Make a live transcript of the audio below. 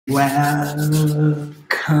Welcome,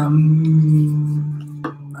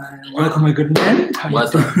 my good man. How you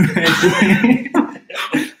doing?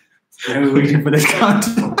 We're waiting for the count.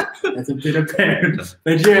 That's a bit apparent.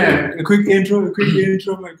 But yeah, a quick intro,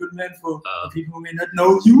 my good man, for people who may not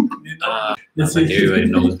know you. Everybody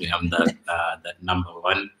knows me. I'm that number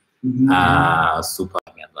one super.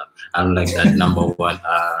 I'm like that number one.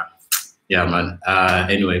 Yeah, man.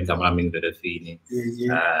 Anyway, I'm Velefini.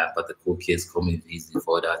 But the cool kids call me Easy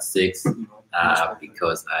 4.6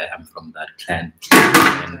 because I am from that clan.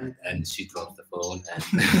 And she drops the phone. And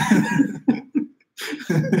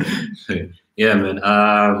yeah, man.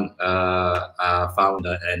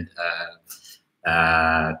 Founder and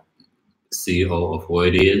CEO of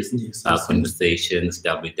Wordies, Conversations,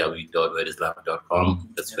 www.wordiesLab.com.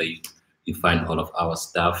 That's where you find all of our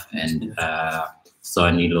stuff. And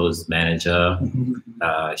Sonny Lowe's manager,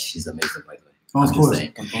 she's amazing, by the way. Oh, of course.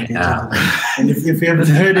 And if you haven't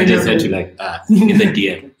heard I just had to like in the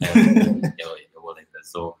DM. Like that.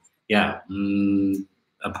 So yeah.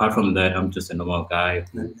 Apart from that, I'm just a normal guy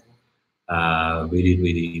who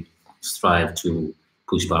really strive to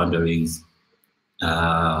push boundaries.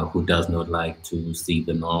 Who does not like to see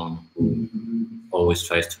the norm? Who always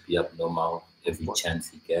tries to be abnormal every chance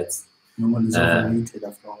he gets. Normal is overrated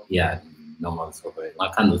after all. Yeah. Normal is overrated. I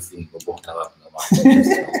cannot think of both abnormal.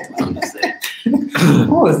 I'm just saying.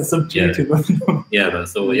 Oh, it's subjective. Yeah.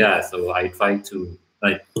 So I try to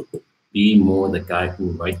like be more the guy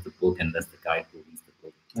who writes the book and less the guy who reads the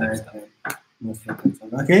book.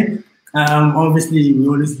 Okay. Obviously, we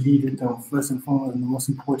always lead with our first and foremost and the most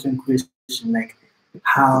important question, like,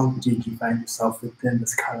 how did you find yourself within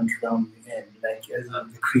this current realm you're in, like as in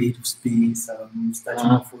the creative space, starting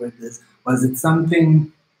off with this? Was it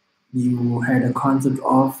something you had a concept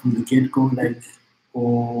of from the get-go, like,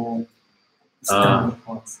 or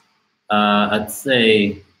I'd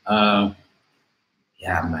say, yeah,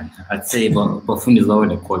 man. I'd say, but Buffoon is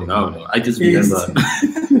already calling out. I just remember,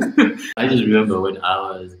 when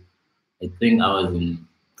I think I was in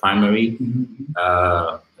primary.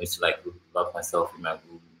 I used to like love myself in my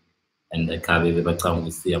room, and I can't believe every time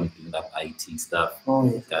we see I'm doing that IT stuff.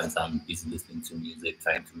 And I'm busy listening to music,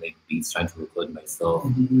 trying to make beats, trying to record myself.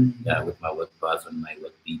 Yeah, with my work bars on my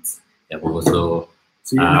work beats. Yeah, but also.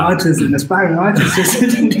 So you're an artist, an aspiring artist.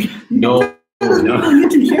 No. You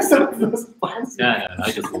need to hear some of those parts. Yeah,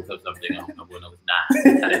 I just woke up something. I'm going to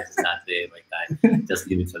it's not there, like that. Just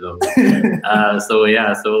leave it alone. So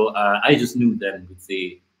I just knew then would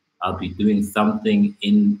say I'll be doing something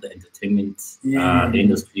in the entertainment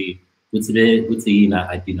industry. Which I did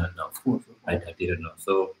not know. I didn't know.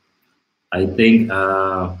 So I think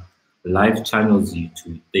life channels you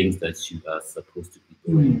to things that you are supposed to be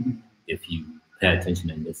doing if you pay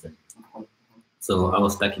attention and listen. So I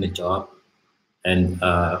was stuck in a job. And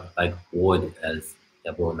like bored as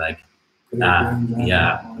about like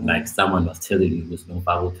like someone was telling you there's no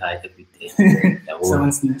bubble tie every day.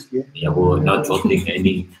 Someone snitched, not dropping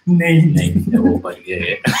any names. But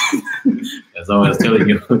yeah. As I was telling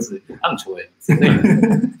you, I'm sure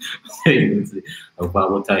a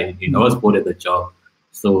bubble tie. I was bored at the job.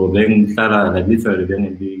 So then like literally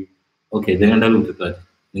then be okay, then I looked at that,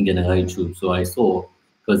 then get a YouTube. So I saw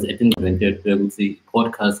because I think when they would say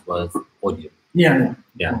podcast was audio. Yeah,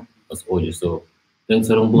 it was audio. So then that's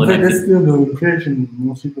still the impression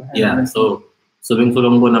most people have. Yeah, so then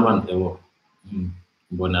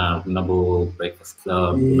Nabo Breakfast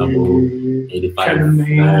Club, Nabo 85,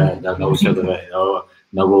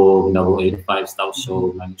 Nabo 85 Style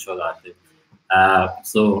Show,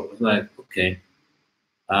 so like okay,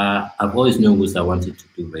 I've always known I wanted to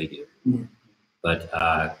do radio, but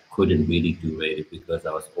couldn't really do radio because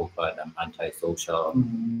I was awkward, I'm antisocial.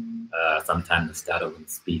 Sometimes I started with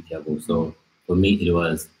speak. So for me, it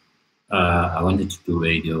was I wanted to do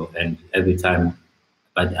radio, and every time,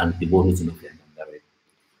 but I'm the bonus in the radio.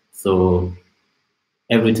 So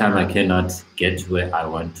every time I cannot get to where I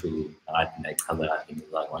want to, like other things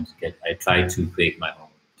I want to get, I try to create my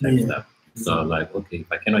own type stuff. So I was like, okay,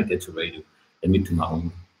 if I cannot get to radio, let me do my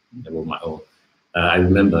own. I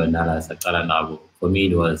remember Nala Sakala Nabo. For me,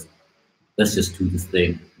 it was let's just do this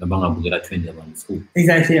thing. School.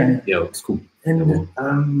 Exactly. Yeah, it's cool. And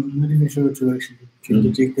I'm not even sure to actually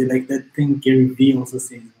interject there. Like that thing Gary Vee also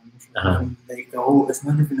says. Like the whole, it's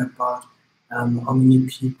not even about how many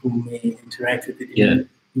people may interact with it. Yeah.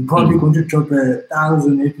 You're probably going to drop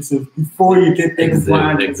 1,000 episodes before you get that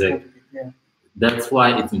one. Exactly. Yeah. That's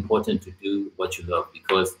why it's important to do what you love,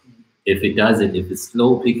 because if it doesn't, if it's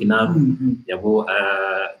slow picking up,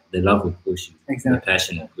 the love will push you. Exactly. The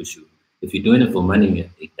passion will push you. If you're doing it for money,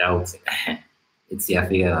 it doubts. it's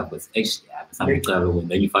actually when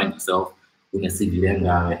then you find yourself in a civilian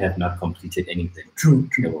I have not completed anything. True.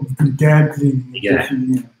 Gambling. Yeah.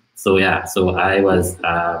 So I was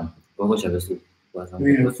what was I was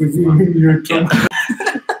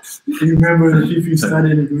you remember if you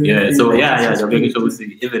started it with they're making sure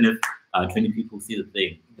even if 20 people see the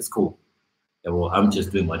thing, it's cool. Yeah, well, I'm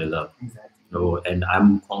just doing what I love. Exactly. And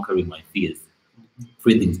I'm conquering my fears.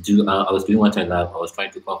 Three things. I was doing what I love. I was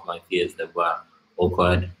trying to conquer my fears that were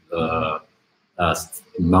awkward, and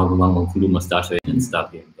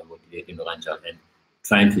stuff, and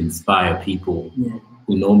trying to inspire people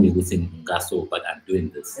who know me within Ngaso, but I'm doing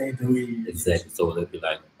this. Exactly. So they'll be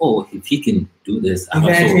like, oh, if he can do this, I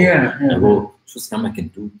can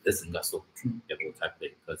do this in Ngaso.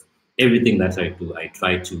 Because everything that I do, I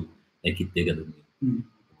try to make it bigger than me.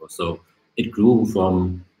 So it grew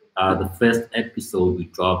from the first episode we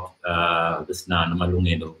dropped, this now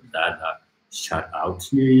Namalungelo that shout out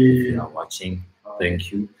if you are watching.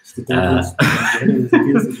 Thank you.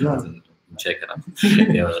 Check it out.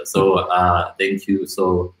 So thank you.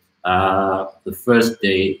 So the first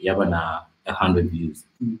day, Yabana 100 views.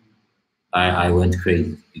 I went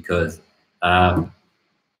crazy because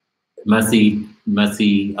Mercy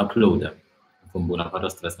uploader from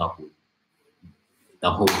Bonaparte Stress now the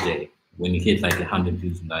whole day. When you hit like 100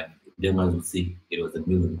 views, like then I would see it was a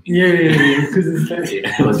million. Because it's like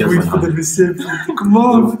it was just for the reception. Come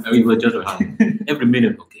on. It was just 100 every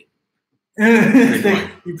minute. Okay.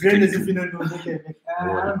 You pretend as if you don't know.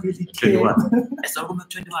 I'm really 21. I saw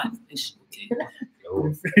 21. Okay.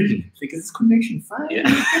 Because it's connection fine.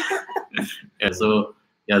 So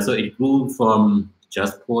it grew from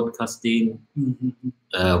just podcasting.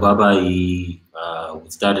 We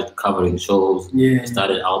started covering shows. We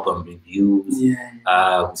started album reviews. We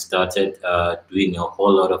started doing a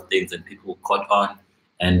whole lot of things, and people caught on.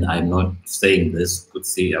 And I'm not saying this could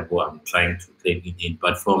say I'm trying to claim it in,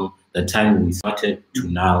 but from the time we started to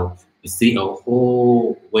now, we see a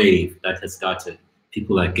whole wave that has started.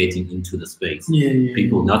 People are getting into the space.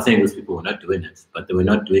 People, not saying those people were not doing it, but they were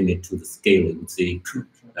not doing it to the scale we would say.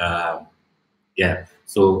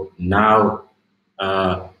 So now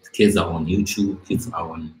kids are on YouTube, kids are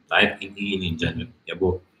on live in general.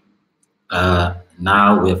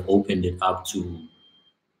 Now we have opened it up to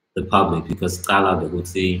the public because Scala, they would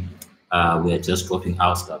say we are just dropping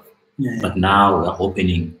our stuff. But now we're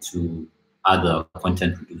opening to other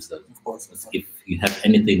content producers. Of course. If you have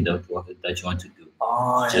anything that you want to do,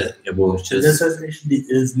 this actually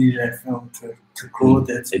is needed to grow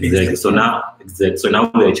that space. Exactly. So now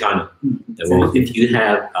we're a channel. If you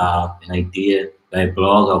have an idea, like a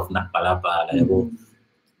blog of Nakbalapa,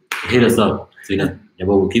 hit us up. So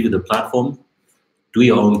we'll give you the platform. Do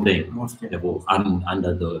your own thing.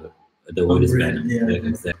 Under the word banner.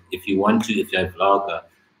 If you want to, if you're a vlogger,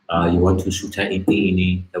 you want to shoot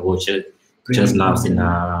in just now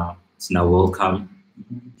it's now welcome.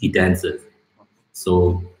 He dances.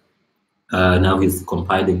 So now he's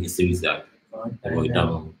compiling a series that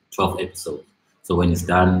 12 episodes. So when it's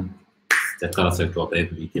done, the class will drop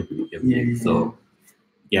every week. So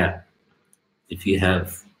if you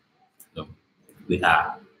have, we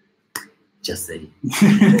are just saying.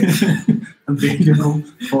 Available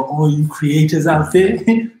for all you creators out there.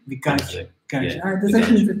 I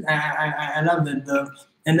love that.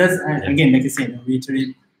 And that's again, like I said, I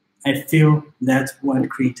reiterate. I feel that's what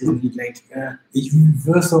creators need, like a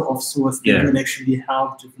universal of sorts that will actually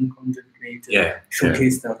help different content creators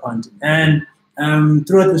showcase their content. And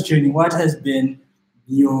throughout this journey, what has been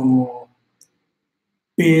your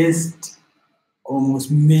best,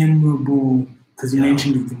 almost memorable? Because you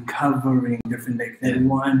mentioned you've been covering different, like that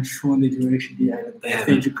one show that you actually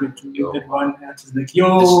that you could do. That one artist, like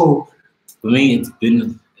for me, it's been a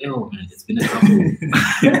couple. It's been a couple.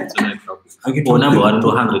 Number one,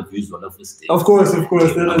 200 views on the first day. Of course. That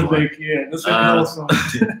was like, that's like awesome.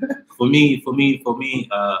 For me,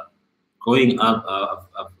 growing up,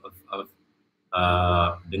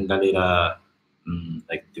 Bengalera,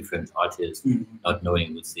 like different artists, not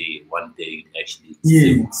knowing would say one day actually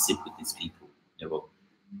sit with these people.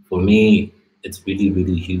 For me, it's really,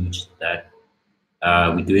 really huge that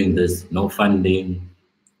we're doing this. No funding,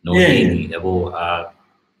 no money.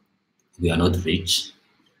 We are not rich.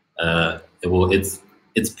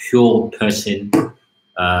 It's pure passion,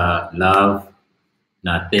 love.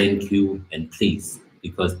 Now, thank you and please,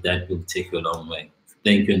 because that will take you a long way.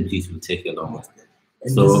 Thank you and please will take you a long way.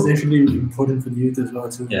 And this is actually important for the youth as well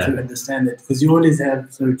to understand that, because you always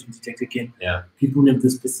have, sorry to detect again, people have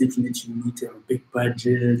this perception that you need to have a big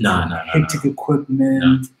budget, hectic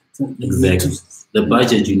equipment. Exactly. The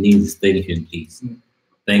budget you need is thank you and please.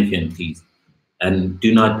 Thank you and please. And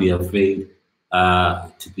do not be afraid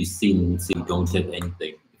to be seen and say you don't have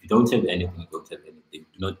anything. If you don't have anything, you don't have anything.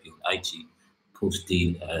 Do not be on IG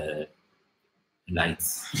posting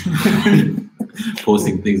lights,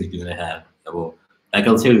 posting things you do not have. Well, like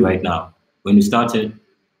I'll tell you right now, when we started,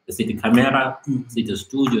 the city camera, city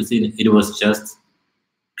studio, it was just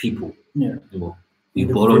people. Yeah. You know, we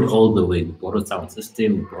borrowed all the way. We borrowed sound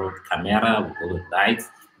system, we borrowed camera, we borrowed lights,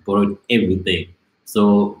 we borrowed everything.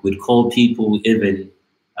 So we'd call people even,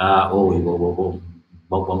 my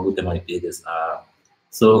biggest.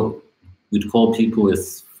 So we'd call people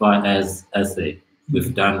as far as say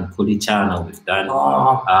we've done Kulichana, we've done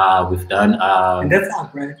and that's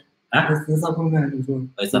up, right? Huh? That's up online as well.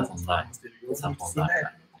 It's up online. It's up online.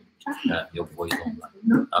 Your voice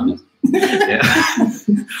online. Yeah.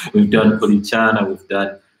 We've done Kulichana, we've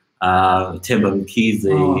done Temba Mkize,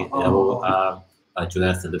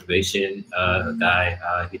 July celebration, guy,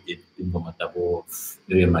 he did Mngomezulu,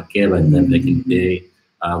 Miriam Makeba, and then back in the day,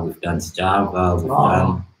 we've done Java, we've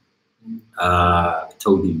done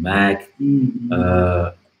Toby Mac,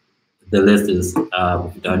 the list is,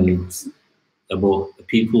 we've done about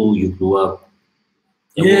people you grew up.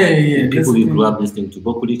 People you grew up listening to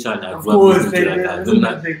Bokulicha, I grew up listening to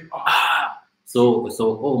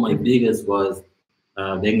So my biggest was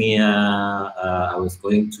I was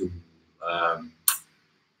going to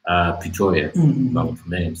Pretoria,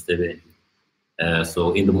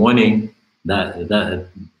 so in the morning,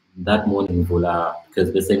 that morning,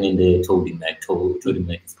 because we're singing the Toby Mac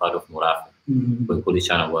is part of Morafa, where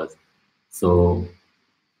Kulichana was. So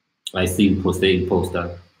I see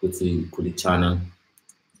poster, could see Kulichana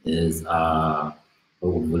is club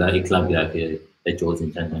that was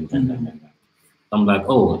in I'm like,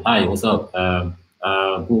 oh, hi, what's up?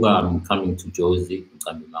 Guga, I'm coming to Josie.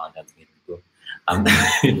 I'm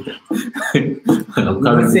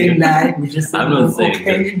coming same night. We just I'm not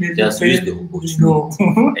saying just use the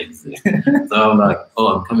opportunity. Exactly. So I'm like, oh,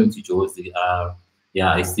 I'm coming to Josie.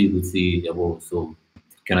 Yeah, I see you see. So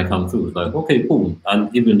can I come through? It's like, okay, cool. I'll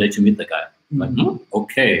even let you meet the guy. Like,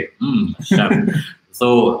 okay,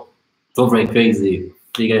 So it's all very crazy.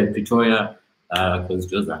 Figure in Pretoria, because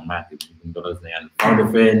Josie and Matt and found a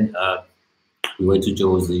friend. We went to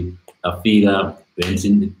Josie. Afiga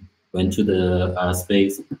went to the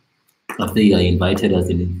space. Afiga invited us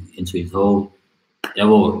into his home. Yeah,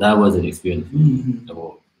 well, that was an experience.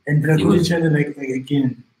 And each other like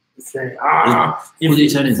again. It's like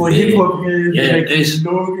for hip hop,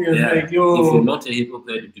 like yo. If you're not a hip hop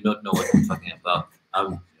player, you do not know what I'm talking about.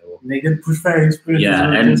 Like a push fire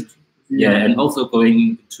experience. Yeah, and also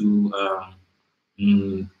going to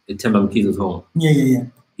Temba Mkize's home.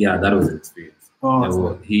 Yeah, that was an experience.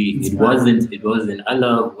 It wasn't. I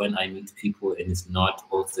love when I meet people and it's not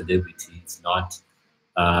all celebrity. It's not.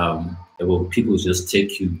 People just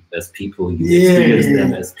take you as people. You experience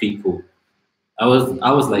them as people. I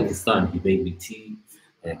was like his son. He made me tea,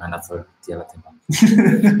 and I thought, he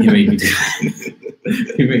made me tea.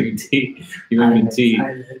 He made me tea.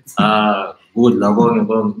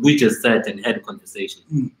 We just sat and had a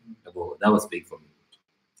conversation. That was big for me.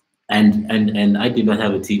 And I did not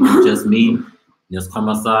have a team. It was just me. Just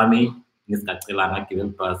Kamasami. Just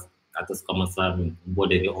given pass. Just Kamasami.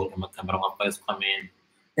 Come in.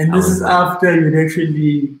 And this is after you'd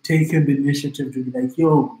actually taken the initiative to be like,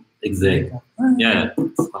 yo. Exactly. Yeah.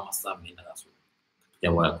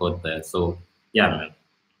 Yeah, well, I got there. So, yeah,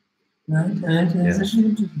 man.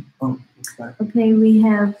 Okay, we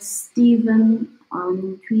have Stephen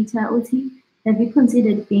on Twitter. Oti, have you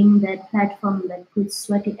considered being that platform that puts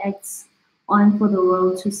Swati acts on for the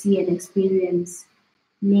world to see and experience,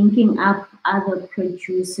 linking up other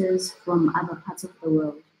producers from other parts of the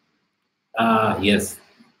world? Yes,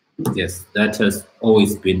 that has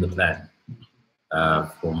always been the plan.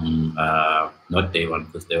 From not day one,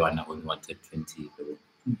 because day one I only wanted 20 people.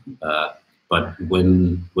 But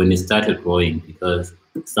when it started growing, because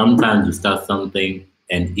sometimes you start something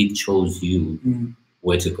and it shows you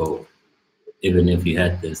where to go. Even if you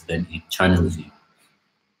had this, then it channels you.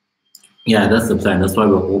 Yeah, that's the plan. That's why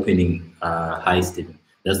we're opening Heisted.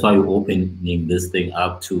 That's why we're opening this thing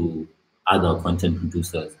up to other content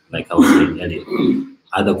producers, like I was saying earlier,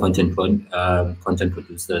 other content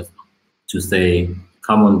producers to say,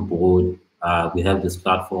 come on board. We have this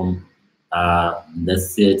platform.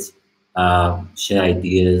 Let's sit, share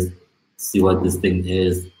ideas, see what this thing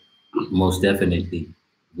is. Most definitely,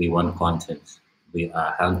 we want content. We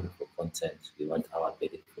are hungry for content. We want our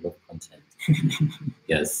belly full of content.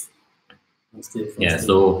 Yes. Yeah.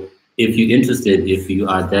 So if you're interested, if you're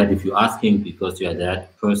asking because you are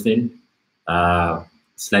that person,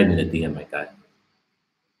 slide in the DM, my guy.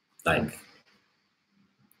 Like,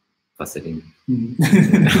 Vaseline.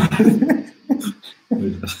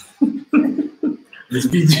 It's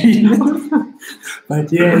PG.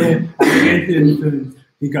 But yeah, I get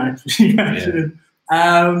you got you.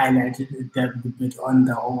 Highlighted it a bit on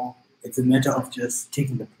the whole. It's a matter of just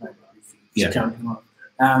taking the plunge, just jumping off.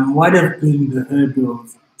 What have been the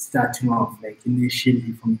hurdles starting off, like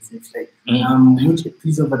initially from yourself? Like, which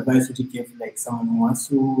piece of advice would you give, like someone who wants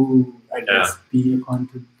to, I guess, be a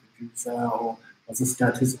content producer or also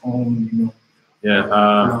start his own, you know? Yeah,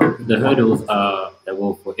 the hurdles are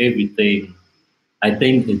well for everything. I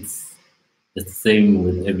think it's the same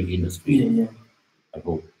with every industry. Yeah. I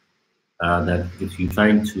hope that if you're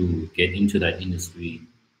trying to get into that industry,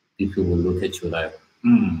 people will look at you like,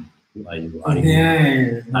 who are you?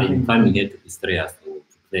 Are you coming here to Estrellas or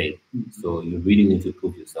to play? So you really need to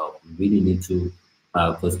prove yourself. You really need to,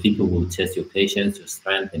 because people will test your patience, your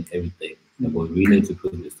strength, and everything. You really need to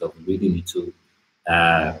prove yourself. You really need to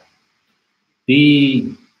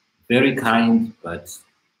be very kind, but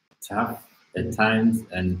tough at times,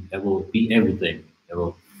 and it will be everything. It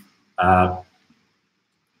will,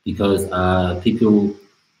 because people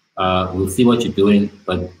will see what you're doing,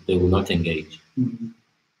 but they will not engage.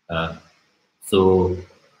 So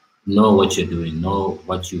know what you're doing, know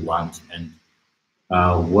what you want, and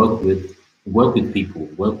work with people,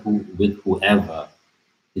 with whoever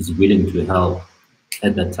is willing to help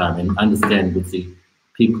at that time, and understand that the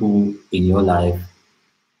people in your life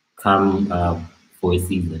come for a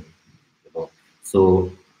season.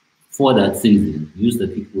 So for that season, use the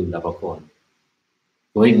people with Labacon.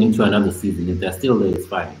 Going into another season, if they're still there, it's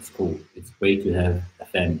fine, it's cool. It's great to have a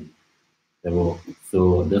family.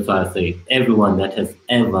 So that's why I say everyone that has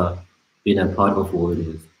ever been a part of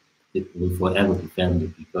Warriors, it will forever be family,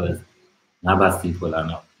 because Nabas people are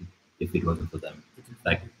not, if it wasn't for them.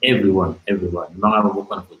 Like everyone, no matter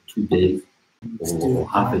working for 2 days or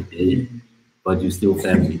half a day, but you're still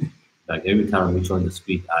family. Like every time we on the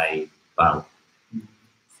street, I bow.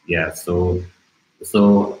 Yeah, so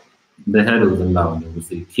the hurdles and down, we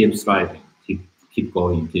say keep striving, keep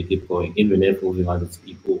going, keep going, even if moving other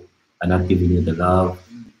people are not giving you the love.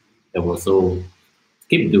 That was so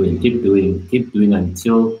keep doing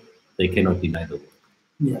until they cannot deny the work.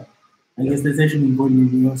 Yeah. I guess that's actually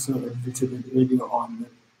important. We also alluded earlier on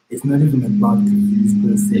that it's not even about the views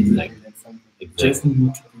per se. Exactly. Just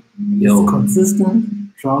need to be consistent.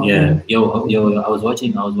 Yeah. Yo, I was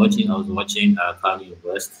watching Kanye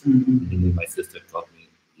West. My sister taught me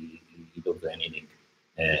he don't do anything.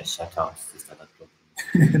 Shout out sister that taught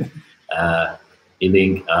me. I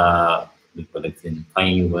think we collecting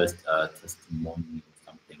Kanye West testimony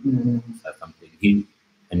or something.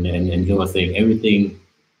 He was saying everything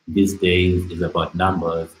these days is about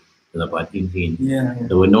numbers, it's about thinking.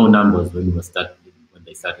 There were no numbers when they started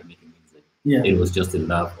making music. It was just a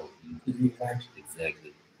love of music.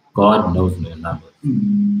 Exactly. God knows no numbers.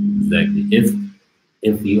 Exactly.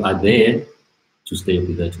 If you are there to stay,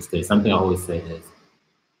 be there to stay. Something I always say is,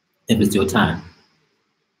 if it's your time,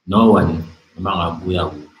 no one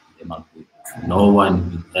will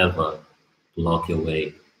ever block your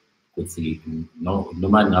way. No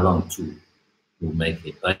matter how two will make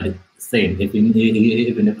it. But same, even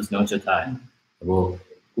if it's not your time, well,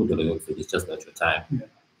 it's just not your time.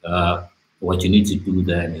 What you need to do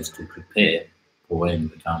then is to prepare for when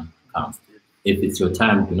the time comes. If it's your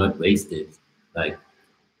time, do not waste it. Like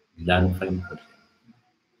learn from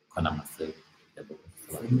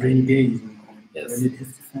rainy days. Yes.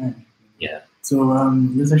 Yeah. So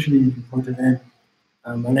that's actually important, and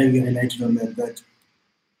I like you highlighted on that. But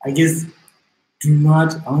I guess I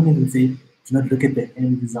won't even say do not look at the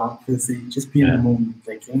end result per se. Just be in the moment.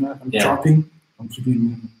 Like I'm dropping, I'm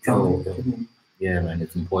keeping moving. Yeah, man,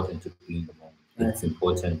 it's important to be in the moment. It's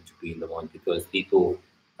important to be in the moment because people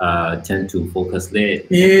tend to focus there.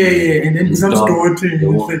 Yeah, and then stop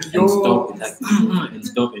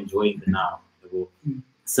enjoying the now.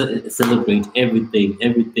 Celebrate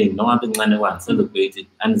everything. No other one. Celebrate it.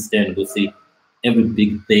 Understand. Go see. Every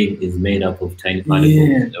big thing is made up of tiny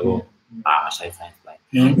particles. Science like.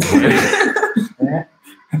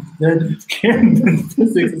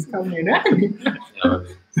 Physics is coming out.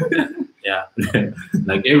 Yeah,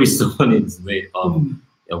 like every stone is made of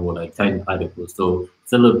like tiny particles. So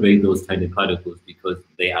celebrate those tiny particles because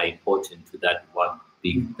they are important to that one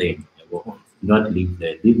big thing. Not live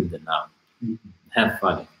there, live in the now. Have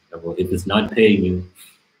fun. If it's not paying you,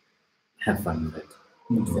 have fun with it.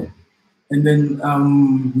 Okay. And then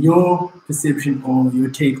your perception or your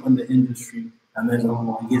take on the industry, and then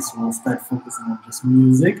I guess we'll start focusing on just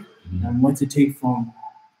music. And what's your take from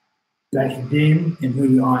back then and where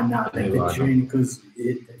we are now, like the journey, because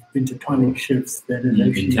intertonic shifts that is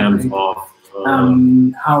actually in terms of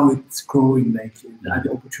how it's growing, like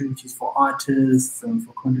the opportunities for artists and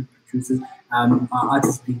for content producers. Are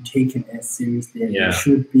artists being taken as seriously as they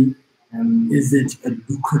should be? Is it a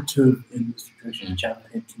lucrative industry? Can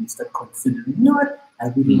you start considering, you know what, I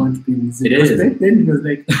really want to be in music? It is. Then it was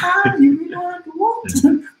like, you really want to what?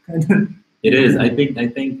 It is. I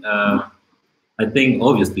think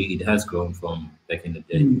obviously it has grown from back in the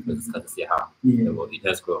day because it's it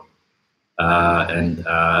has grown. And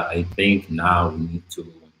I think now we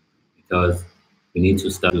need to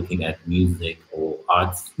start looking at music or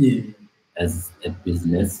arts as a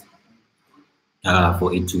business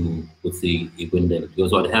for it to, let's say, even then.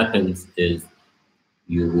 Because what happens is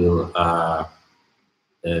you will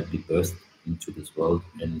be burst into this world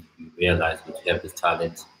and you realize that you have this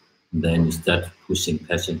talent, and then you start pushing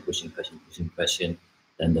passion,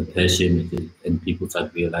 then the passion and people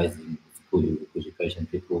start realizing it's cool, you push your passion,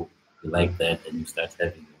 people you like that, and you start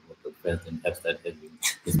having your friends and start having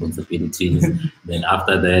responsibilities. Then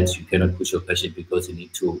after that you cannot push your passion because you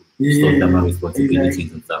need to stop down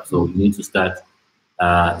responsibilities and stuff. So you need to start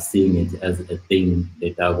seeing it as a thing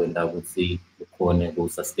that I would say the corner will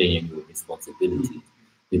sustain your responsibilities.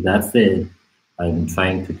 With that said, I'm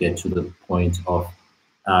trying to get to the point of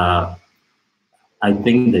I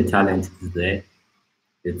think the talent is there.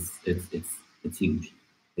 It's huge.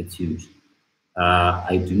 It's huge.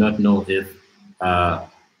 I do not know if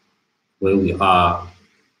where we are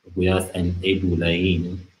an able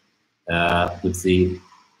would say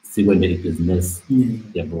secondary business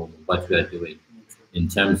what we are doing in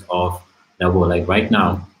terms of like right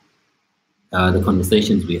now the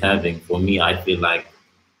conversations we're having. For me, I feel like,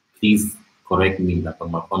 please correct me like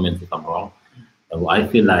on my comments if I'm wrong. I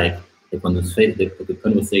feel like the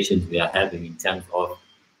conversations we are having in terms of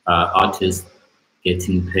artists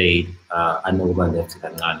getting paid, I know we're left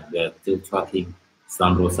we are still talking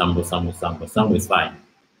Sambo is fine. Sambo is fine,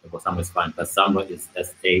 but Sambo is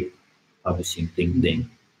SA publishing thing.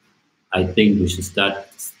 I think we should start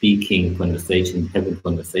having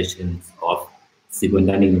conversations of so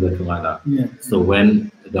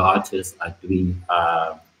when the artists are doing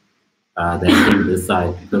their thing this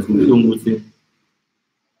side, because we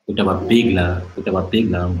have a big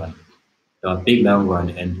long one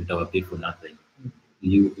and we have a big for nothing.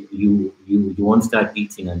 You won't start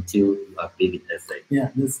eating until you are big in SA. Yeah,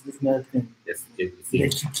 this another thing. Yes,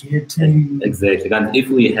 exactly. And if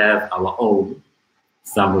we have our own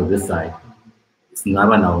somewhere this side, it's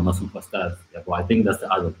never now no superstars. Therefore, I think that's the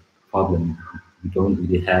other problem. We don't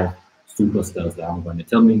really have superstars that I'm going to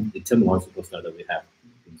tell me one superstar that we have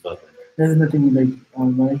in Scotland. There's nothing like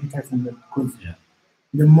when I touch on that, because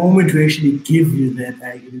the moment we actually give you that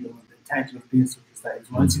the title of being a superstar is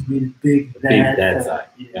once you've made it big, that side.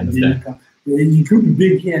 You could be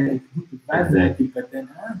big here, like you could be big, but then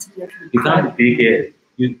you can't be big here.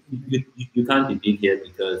 You can't be big here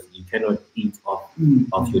because you cannot eat off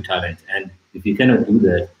your talent, and if you cannot do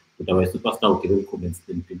that, with our superstar, we can comments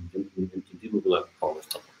people do like power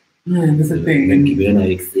stuff. Yeah, that's the thing. And then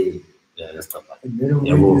it's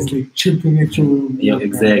like chipping at you. Yeah,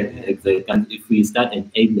 exactly. And if we start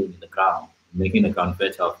enabling the ground, making the ground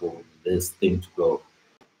better for this thing to grow,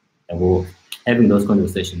 and we're having those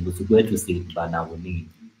conversations, we're going to see it by now we need.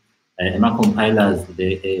 And my compilers,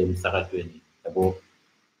 they about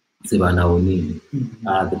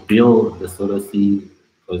the bill, the sort of see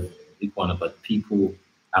was equal, but people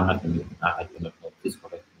are not going to please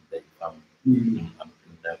correct me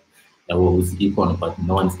that was equal, but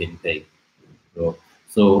no one's getting paid.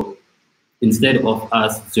 So instead of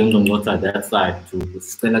us doing what's at that side to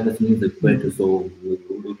spend like this music so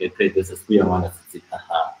we get paid this is we want to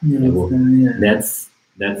let's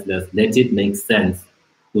let it make sense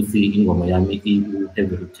to see Ingoma Yami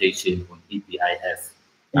heavy rotation on EPIS.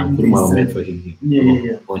 On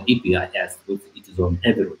EPIS, it is on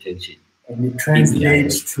heavy rotation. And it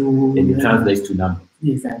translates to numbers.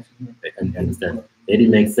 Exactly. And understand. Let it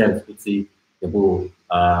make sense to see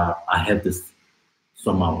I have this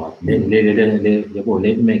somehow. Let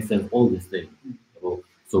it make sense all these things.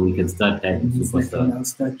 So we can start having superstars. I'll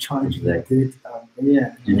start charging it.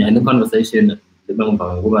 And the conversation when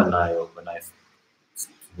I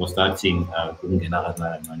was starting in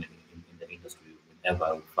the industry, whenever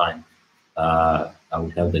I would find I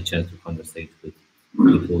would have the chance to conversate with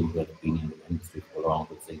people who have been in the industry for long.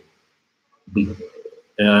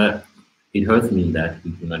 It hurts me that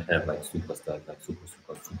we do not have like superstars, like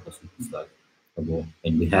superstars.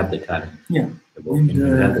 And we have the talent. Yeah. And we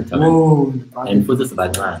have the talent. And for this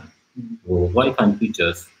bad man, why can't we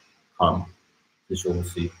just come to show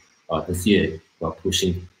this year we're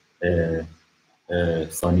pushing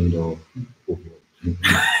Sonino.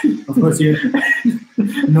 Of course, you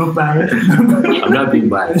no bias. I'm not being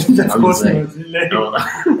biased. I'm just saying. No.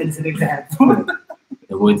 It's an example.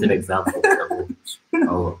 It's an example.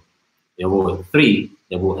 Three,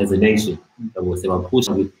 as a nation, they were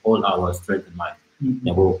pushing with all our strength and might.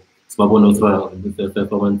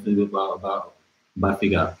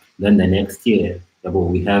 Then the next year,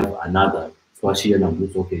 we have another. Then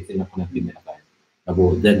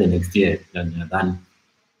the next year, then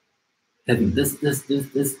having this, the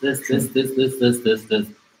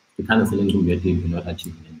kind of selling we are doing, you're not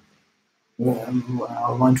achieving anything.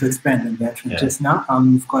 I want to expand on that just now.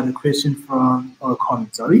 We've got a question from, or a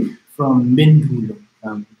comment, sorry, from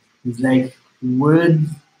Mngomezulu. He's like, word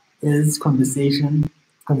is conversation,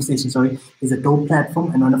 is a dope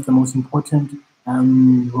platform, and one of the most important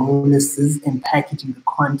roles is in packaging the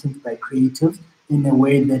content by creatives in a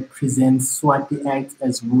way that presents Swati acts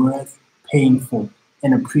as worth paying for,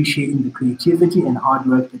 and appreciating the creativity and hard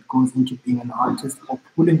work that goes into being an artist or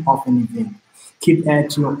pulling off an event. Keep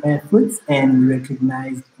at your efforts and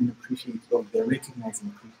recognized and appreciate. They're recognized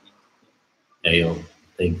and appreciated. Hey, yo,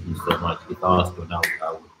 thank you so much. If I was to now,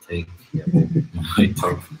 I would take my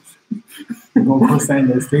talk. Go co-sign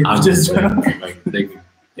the stage.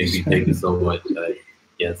 Thank you so much.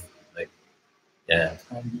 Yes, yeah.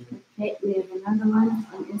 Okay, we have another one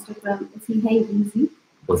on Instagram. It's hey, Easy.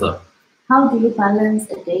 What's up? How do you balance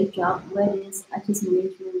a day job, weddings, artist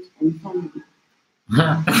management, and family?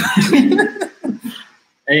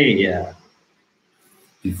 Hey, yeah.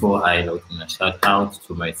 Before I shout out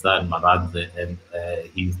to my son Maradze, and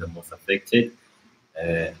he's the most affected.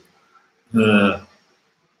 To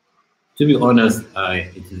be honest,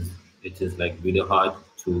 it is like really hard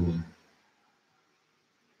to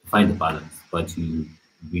find the balance, but you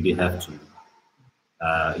really have to.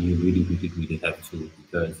 You really have to,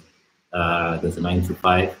 because there's a 9 to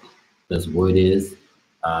 5, there's what it is,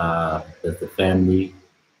 there's the family.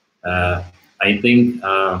 I think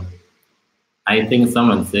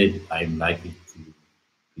someone said I'm likely to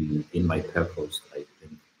be in my purpose.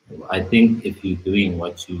 I think if you're doing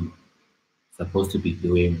what you're supposed to be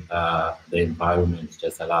doing, the environment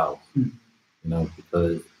just allows.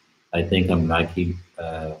 Because I think I'm lucky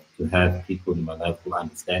to have people in my life who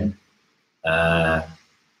understand.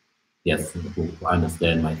 Yes, who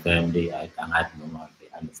understand my family. I had no they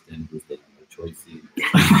understand who's the choices.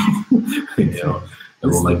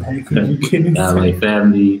 My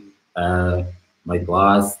family, my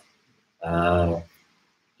boss,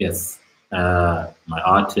 yes, my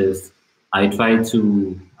artist. I try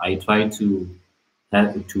to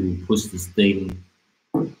have to push this thing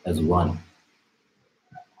as one.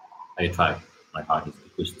 I try my hardest to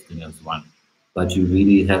push this thing as one, but you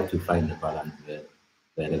really have to find the balance there.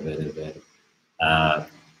 Very.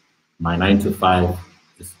 My 9 to 5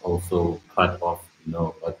 is also part of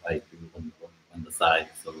what I do on the side.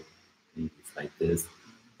 So it's like this,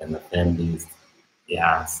 and the families,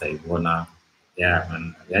 yeah, say wanna, yeah,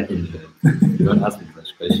 and you don't ask me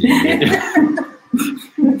such questions.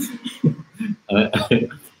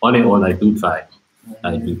 On and on, I do try.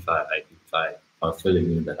 I was telling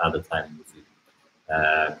you that other time.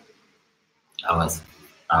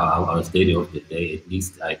 I was daily of the day. At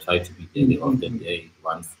least I try to be daily of the day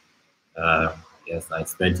once. Yes, I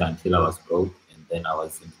spent until I was broke, and then I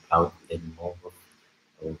wasn't proud anymore.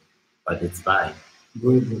 But it's fine.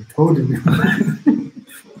 Good, totally.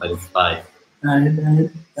 But it's fine.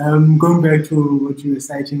 And going back to what you were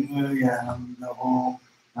citing earlier, the whole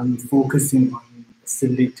focusing on a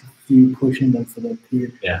select few, pushing them for that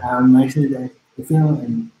period. Yeah. Actually, I feel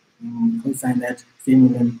and co-sign that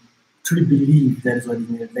statement and truly believe that is what is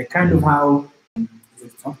needed. Like kind of how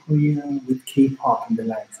South Korea with K-pop and the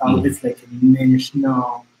likes, how it's like a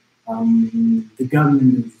national, the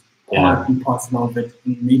government is part and parcel of it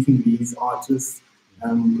in making these artists,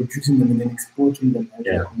 producing them and then exporting them as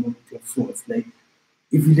a community of sorts. Like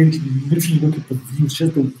if you literally look at the views,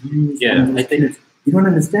 just the views, I think you don't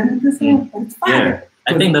understand this, but it's fine. Yeah,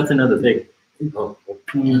 I think that's another thing.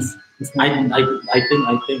 Yes. I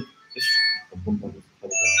think. Yes.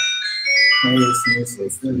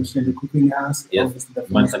 The cooking house. Yes.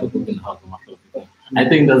 I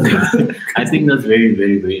think that's very,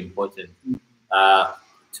 very, very important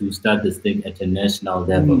to start this thing at a national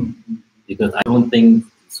level, because I don't think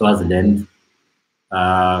Swaziland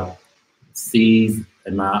sees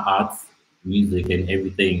arts, music, and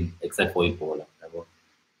everything except for Ebola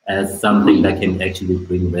as something that can actually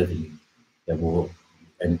bring revenue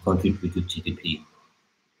and contribute to GDP.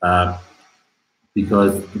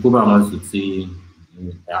 Because Kuba wants to see,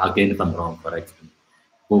 again if I'm wrong, correct me.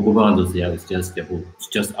 Kuba wants to see it's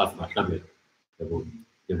just us,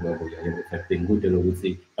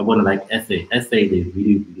 like essay, they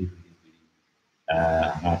really,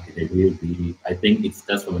 I think it's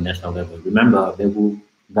just from a national level. Remember,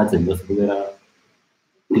 that's a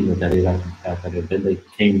then they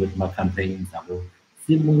came with my campaigns.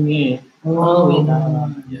 Yes,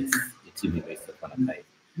 it's TV based upon a kite.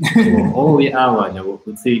 Oh, yeah,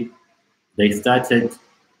 we see they started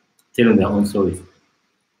telling their own stories.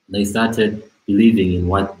 They started believing in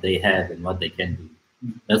what they have and what they can do.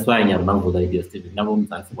 That's why I love the ideas. Now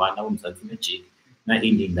magic. Not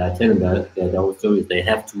in that telling their own stories. They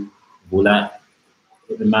have to bula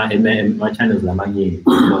my channels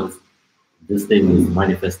because this thing is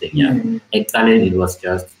manifesting. Yeah. Actually, it was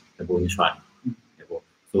just the bonus one.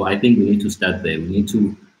 So I think we need to start there. We need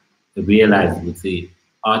to realize, we say,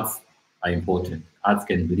 arts are important. Arts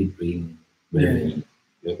can really bring revenue.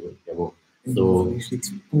 So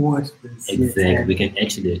export this. Exactly, we can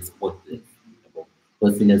actually export this.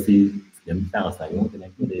 Personally, themselves, I don't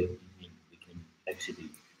think we can actually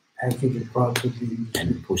package it properly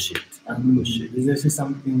and push it. There's actually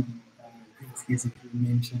something you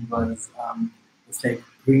mentioned was it's like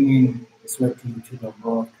bringing sweating to the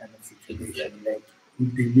raw kind of situation. Exactly. Like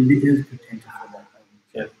there really is potential for that.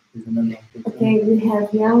 Okay, we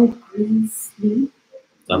have young Grizzly.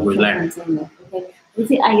 Okay. Is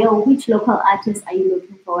it Ayo, which local artists are you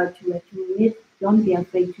looking forward to working with? Don't be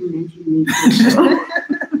afraid to mention me.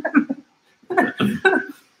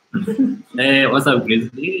 What's up,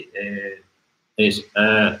 Grizzly?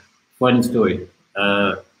 Funny story.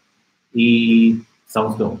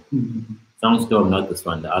 Soundstorm. Soundstorm, not this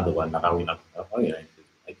one, the other one.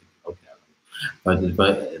 But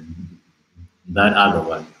that other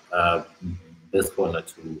one, this corner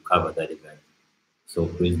to cover that event. So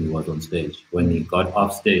Grizzly was on stage. When he got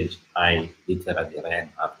off stage, I literally ran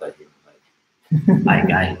after him. Like, my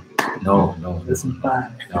guy, no,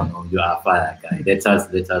 you are fire guy. Let us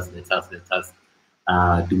do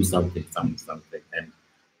something. And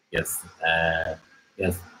yes,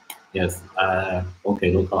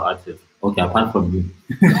 okay, local artists. Okay, apart from you,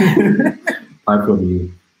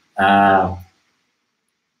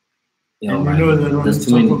 there's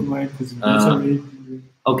too many.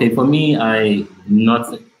 Okay, for me, I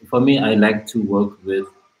like to work with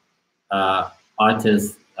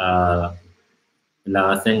artists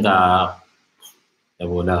La Senga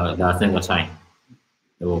Shine.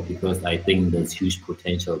 Because I think there's huge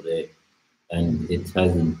potential there, and it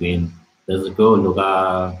hasn't been. There's a girl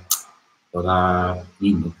Loga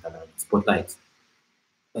Spotlight.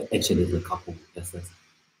 Actually, there's a couple. Yes.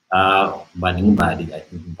 But Mbadi, I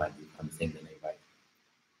think Mbadi, I'm saying the name right.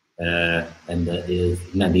 And there is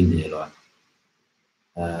Nadine Delon.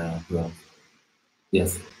 Well,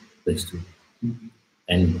 yes, there's two.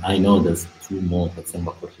 And I know there's two more, but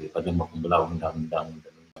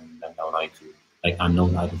like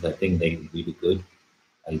unknown artists. I think they're really good.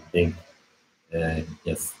 I think,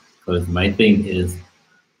 yes, because my thing is,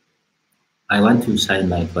 I want to shine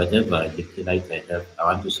light, whatever the light I have, I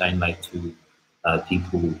want to shine light to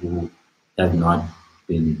people who have not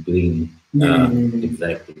been doing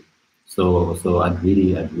exactly. So I'd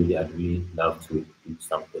really love to do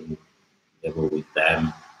something with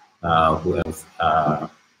them. Who else?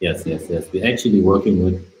 Yes. We're actually working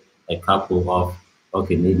with a couple of,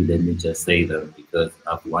 okay, maybe let me just say them because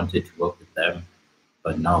I've wanted to work with them,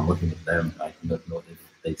 but now I'm working with them. I do not know if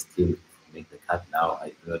they still make the cut now.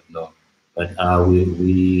 I do not know. But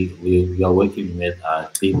we are working with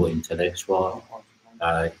people intellectual.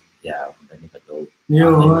 Yeah, yes.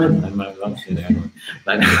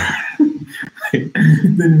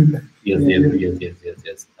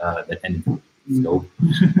 The end. So,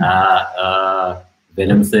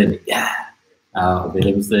 Velefini,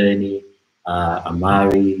 Velefini,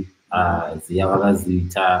 Amari,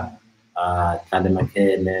 Ziyawagazita,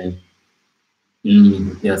 Kalemakene,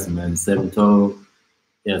 yes, man, Sevto.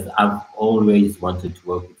 Yes, I've always wanted to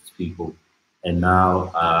work with these people, and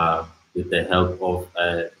now with the help of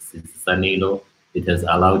Sanilo, it has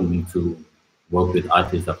allowed me to work with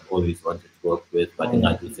artists I've always wanted to work with, but I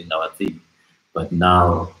not using our team. But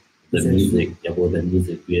now the music, the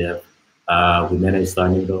music we have, we manage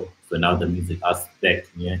Sanilo, so now the music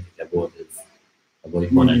aspect, about is about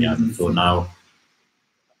So now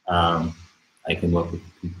I can work with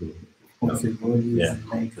people.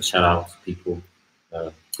 So shout out to people.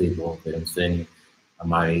 People, Velefini,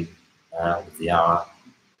 Amari, Ziara,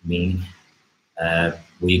 me,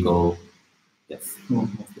 we go. Yes.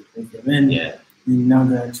 Yeah. Now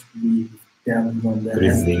that we delved on that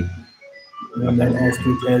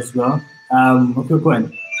aspect as well. Okay, go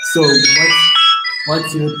on. So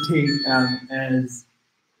what's your take as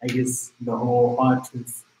I guess the whole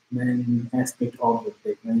artist aspect of it,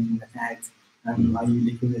 like managing the act. Are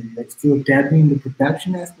you like still dabbling in the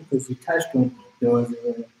production aspect? Because you touched on there was a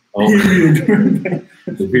period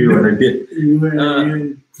the video I did. You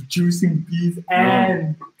were producing beats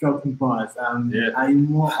and dropping bars. Are you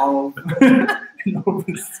more of an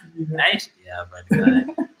overseer? Yeah, but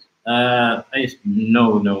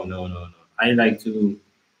no. I like to.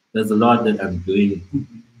 There's a lot that I'm doing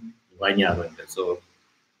right now, so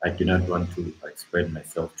I do not want to like spread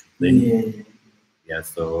myself too thin. Yeah,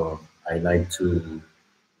 so I like to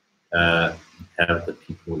have the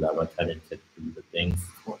people that are talented do the things.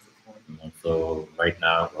 So right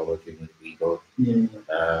now we're working with Vigo.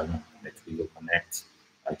 At Vigo Connect.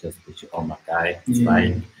 I just put you on my guy. It's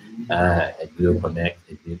fine. At Vigo Connect,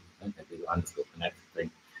 at Vigo underscore Connect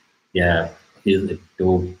thing. Yeah, he's a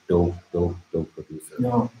dope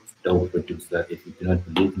producer. Dope producer. If you do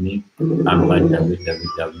not believe me, I'm at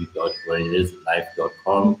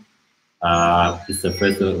www.whereislife.com. It's the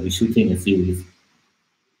first we're shooting a series.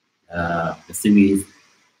 The series,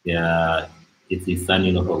 yeah, it's a Sun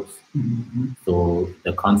in the host. So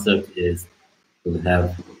the concept is to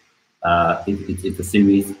have it's a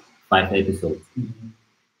series, 5 episodes.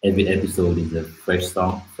 Every episode is a fresh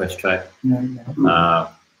song, fresh track.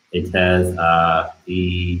 It has a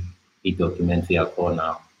documentary I call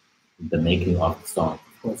now the making of the song.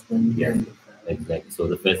 Yes, exactly. So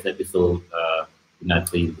the first episode,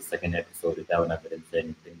 naturally, the second episode, that one I didn't say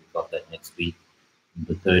anything. We got that next week.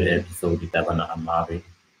 The third episode, that one Amari.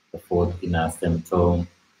 The fourth, in Semtone,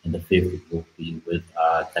 and the fifth will be with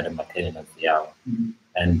Tadamakene and Ziao.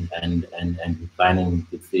 And we're planning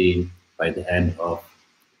to see by the end of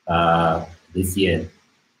this year,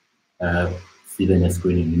 even a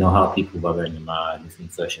screening. You know how people were in my listening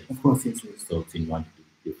sessions. Of course, yes. So team want to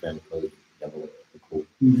do different because they were cool.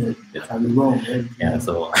 Yeah,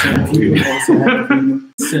 so we also have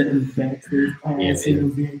certain factors.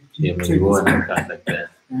 We want kind like that.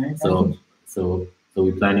 So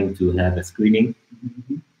we're planning to have a screening.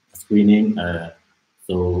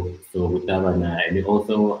 So with that one, and we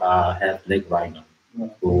also have Blake Rhino,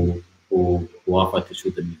 who offered to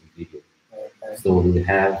shoot the music video. So we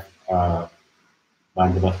have the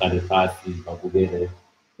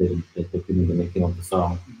making of the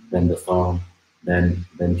song, then the song, then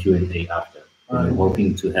Q&A after. And we're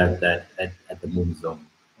hoping to have that at the movie zone.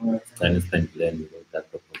 Then spend Glenn with that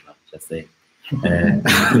proposal, just say.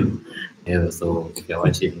 Yeah, so if you're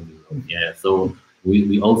watching, yeah. So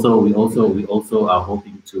we also are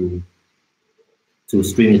hoping to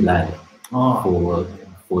stream it live for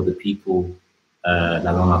the people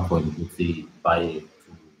that would see by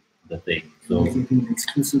the thing. So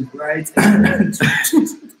exclusive rights.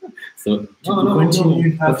 So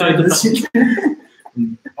continue after this.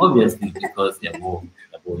 Obviously, because they're more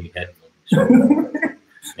you had no.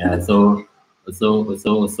 Yeah, so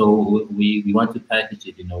we want to package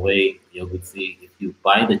it in a way you would see if you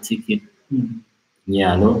buy the ticket,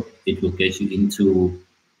 it will get you into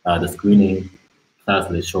the screening plus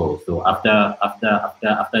the show. So after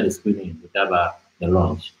the screening, we have the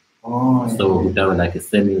launch. So we have like a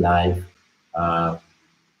semi-live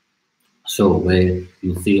show where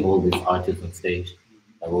you see all these artists on stage.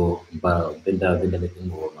 On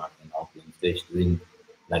stage doing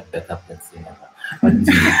like backup and singing.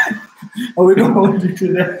 We don't hold you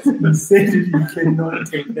to that. You said it, you cannot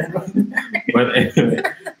take that one.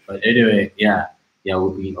 but anyway,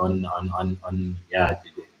 we'll be on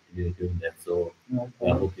doing that. So I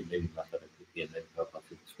hope you maybe not have a cookie and then help us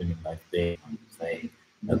with the streaming live thing. I'm saying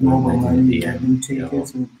if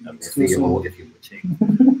you would check.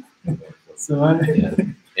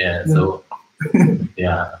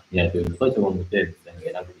 The first one we did.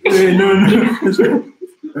 No.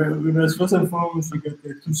 First and foremost, you got the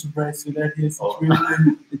exclusive rights to that here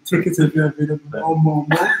situation. The tickets will be available. More.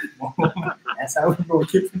 That's how we go.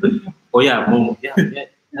 Oh yeah, Momo.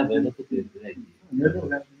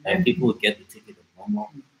 And people will get the ticket at Momo.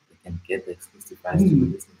 They can get the exclusive rights to the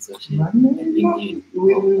listening session.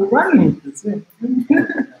 We're running it.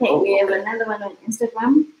 Okay, we have another one on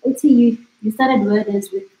Instagram. OT, you started Worders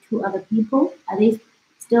with 2 other people. Are they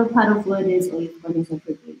still part of Worders or you've gone in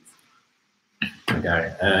separate ways?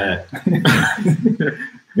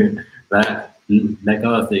 But like I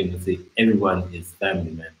was saying, everyone is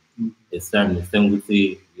family, man. It's family. Same with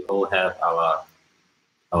we all have our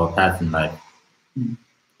paths in life.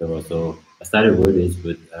 So I started Worders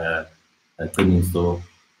with Tony So,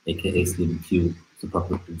 aka Slim Q, super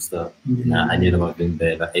producer. I knew about doing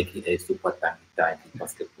better, aka super talented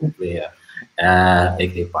basketball player,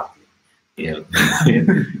 aka Parkley.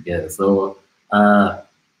 Yeah. So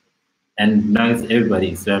And now it's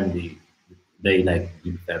everybody is family. They like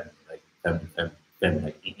big family, like family, like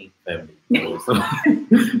family. So,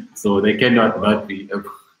 so they cannot not be of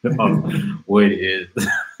what it is.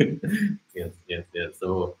 Yes.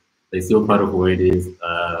 So they still part of what it is.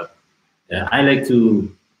 Yeah, I like to.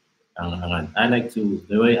 I like to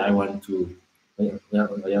the way I want to. Like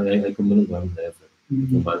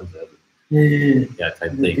yeah,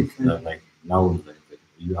 type thing. Like now,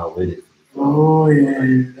 you are with it. Oh yeah.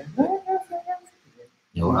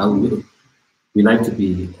 You know, I will. We like to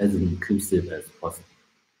be as inclusive as possible.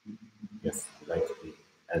 Yes, we like to be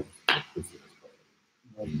as inclusive as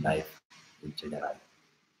possible in life in general.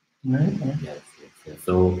 Right. Yes.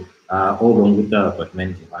 So, all along with the but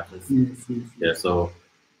managing artists. Yes. Yeah. So,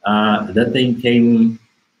 that thing came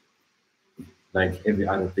like every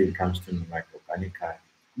other thing comes to me like organic. Okay.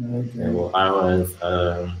 Yeah, well, I was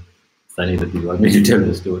Sunny. That you want me to tell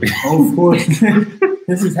the story? Oh, of course,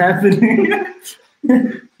 this is happening.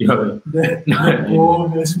 Yeah.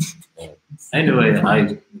 Anyway,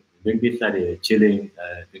 I when we started chilling,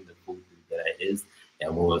 doing the food that I is, I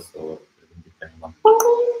was so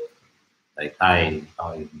like hi, how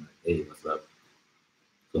are you? Hey, what's up?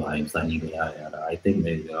 So I'm Sunny. I think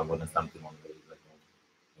maybe I wanted something on the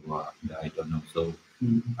well, I don't know. So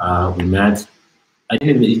we met. I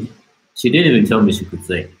didn't even. She didn't even tell me she could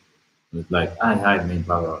sing. It was like hi, man,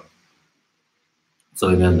 blah blah. So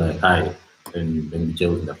we went like hi, and then we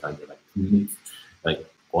chose the fact like 2 minutes, like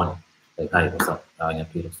one, like hi, what's up? Yeah,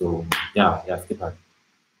 Peter. So yeah, skip her.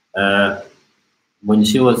 Uh, when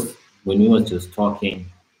she was when we was just talking,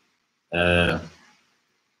 uh,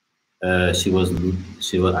 she was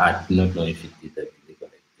I do not know if she did that. I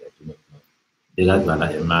do not know. They like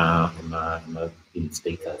Emma in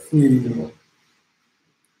status, you know.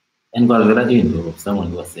 And while we were in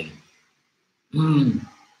someone was saying,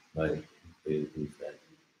 like who's that?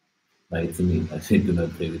 Like to me, I said, do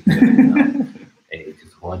not play with me right now. It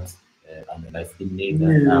is hot. I'm a nice name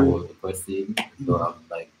that I was the person. So I'm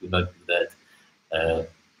like, do not do that.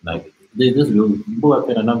 Like they just will go up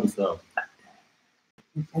and number stuff.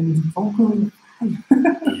 And vocal.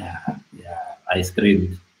 Yeah. I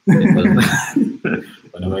screamed because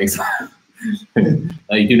when I'm excited.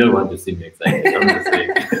 I do not want to see me excited. I'm just saying.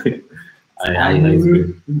 I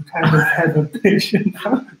screamed. You kind of have a patient.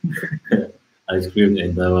 I screamed,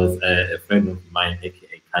 and there was a friend of mine,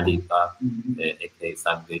 aka Khalifa, aka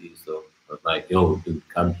somebody. So I was like, "Yo, dude,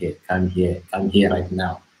 come here right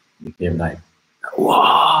now." He came like,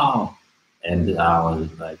 "Wow!" And I was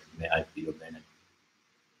like, "May I be your manager?"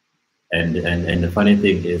 And the funny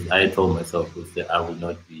thing is, I told myself that I would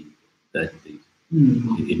not be that big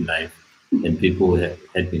in life, and people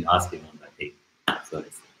had been asking on that day. So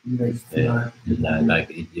like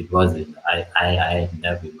it wasn't. I had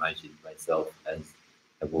never imagined myself as.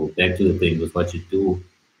 Well, back to the thing with what you do,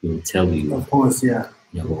 will tell you. Of course, yeah.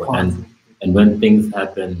 You know, and when things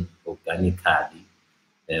happen organically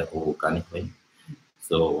or organically,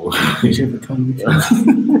 so whichever tone you choose.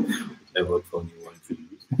 whichever tone you want to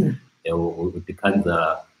use, it becomes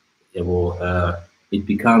it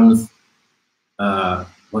becomes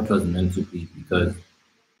what was meant to be because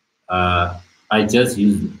I just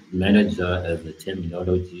use manager as a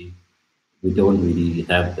terminology. We don't really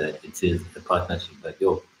have that. It is a partnership. Like,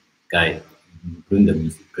 yo, guy, bring the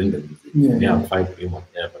music. Yeah, I'll try to bring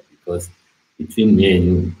whatever because between me and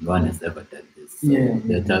you, no one has ever done this. So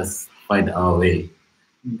let us find our way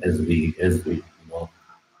as we you know.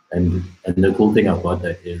 And the cool thing about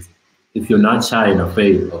that is if you're not shy and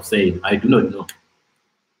afraid of saying, I do not know,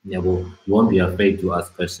 you won't be afraid to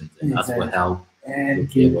ask questions and ask for help. And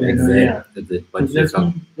exactly. But that's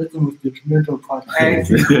the most detrimental part.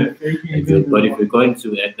 Exactly. But if you're going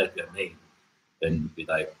to act like your name, then be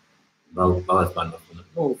like, no. Good. I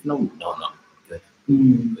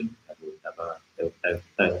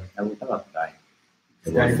will have a guy.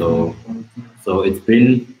 So it's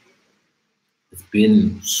been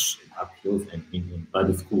uphills and but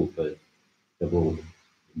it's cool because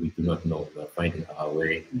we do not know. We're finding our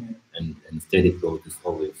way and steady growth is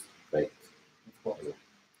always right.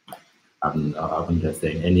 I'm just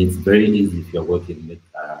saying, and it's very easy if you're working with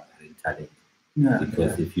talent.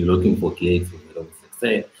 Because if you're looking for gigs,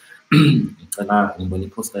 say, when you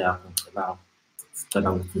post this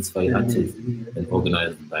fight artists and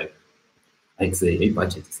organize like say a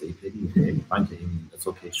budget, say that's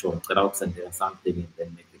okay, sure. Cut out send there something and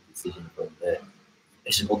then make a decision from there. I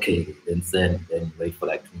said, okay, then wait for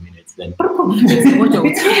like 2 minutes, then because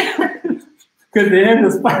they have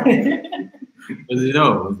the spy. Because you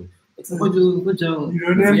know,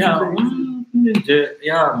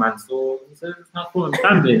 yeah, man. So it's not cool.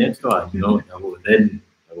 Can't be next one, you know. Then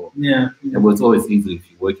Yeah. It's always easy if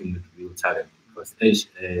you're working with real talent because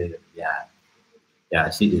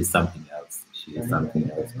she is something else. She is something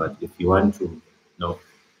else. But if you want to,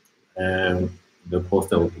 the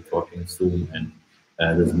poster will be talking soon, and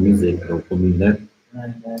there's music for me there.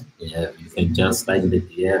 Yeah, you can just slide in the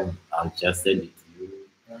DM. I'll just send it to you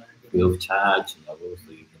free of charge, so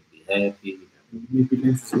you can be happy. Maybe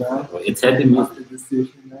next year. It's happy music. After the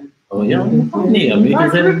session, right? Oh yeah, funny. I mean,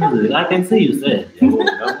 it's happy music. I can see you said.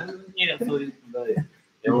 Yeah, so it's like,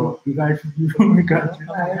 We got you.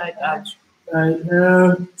 I got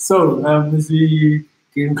you. So, as we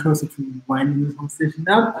getting closer to winding this conversation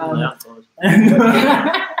up,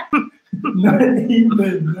 not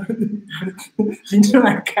even,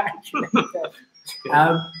 I got you. I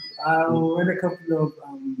want a couple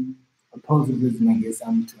of positivism, I guess,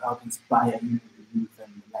 to help inspire the youth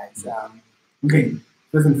and the lives. Okay,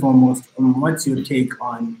 first and foremost, what's your take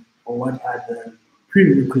on, or what are the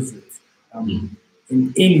prerequisites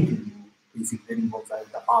in anything basically that involves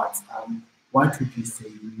the arts? What would you say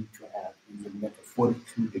you need to have? Is it mental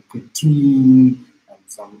fortitude, a good team,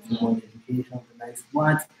 some formal education, organized?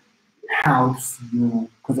 What helps you?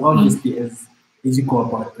 Because obviously, as you go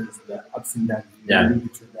about this, the ups and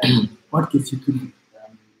downs, to that. What gets you through?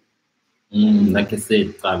 Like I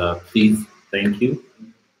said, Tyler, please, thank you.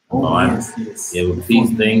 Oh, yes. Yeah, well,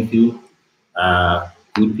 please, thank you.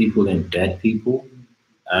 Good people and bad people.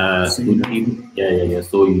 Good people. Yeah.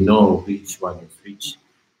 So you know which one is which.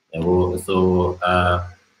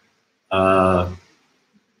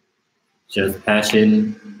 Just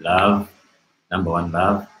passion, love, number one,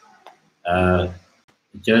 love.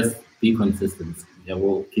 Just be consistent.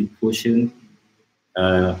 We'll keep pushing.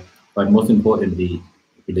 But most importantly,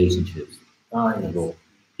 relationships.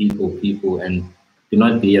 People, and do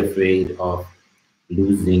not be afraid of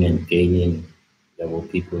losing and gaining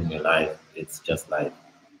people in your life. It's just life.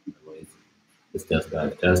 It's just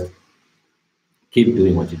life. Just keep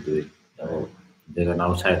doing what you're doing. They're an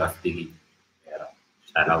outside speaking.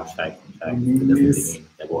 Shout out. Shout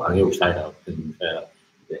out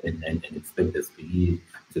and expect the speed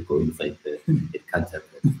to go inside there. It can't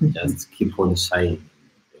happen. Just keep on shining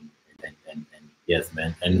and yes,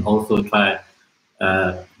 man. And also try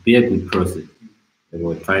be a good person.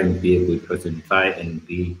 Try and be a good person. Try and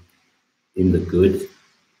be in the good,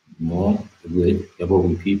 more good.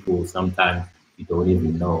 With people, sometimes you don't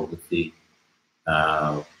even know with the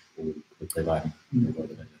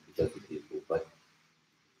because of people, but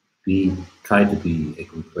try to be a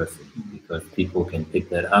good person because people can pick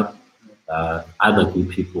that up. Other good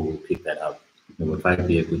people will pick that up. Try to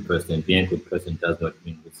be a good person. Being a good person does not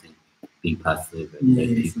mean be passive and let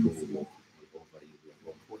people walk over you.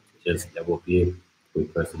 Just be a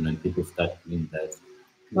good person, and people start doing that.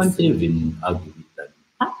 Don't even argue with them.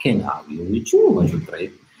 I can argue with you when you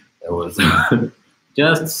pray. It was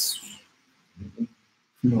just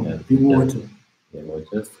be water.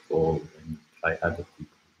 Just go and try other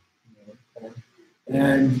people.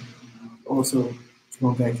 And also, to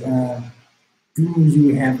go back, do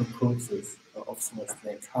you have a process of sorts?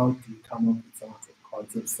 Like, how do you come up with some of the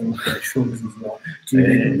concepts, some of the shows as well? Do you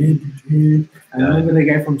meditate? I remember the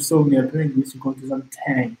guy from Sony, apparently used to go to some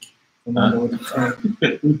tank.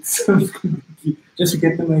 Just to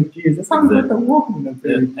get them ideas. That's how we got the Walkman.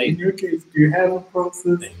 In your case, do you have a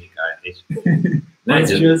process? My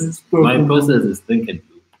process is think and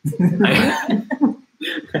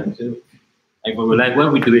do. Like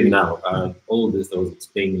what we're doing now, all this I was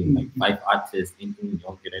explaining, like 5 artists in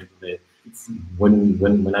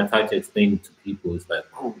when I try to explain to people, it's like,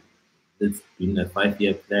 oh, it's been a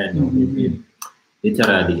 5-year plan.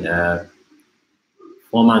 Literally,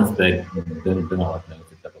 4 months back,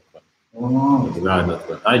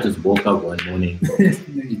 I just woke up one morning.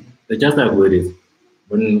 Just like word is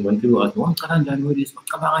when people ask,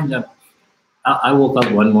 I woke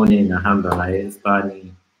up one morning,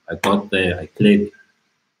 I got there, I clicked,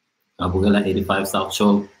 Abugala 85 South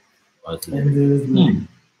Show. I was like,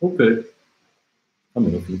 okay. Come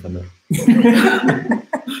on.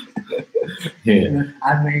 Yeah. I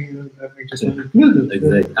mean, just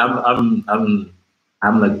exactly.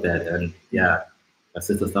 I'm like that, and yeah, my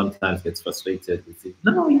sister sometimes gets frustrated. We say,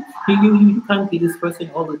 no, you can't be this person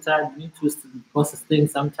all the time. You need to process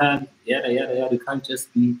things sometimes. Yada. You can't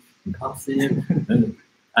just be impulsive.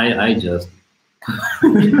 I just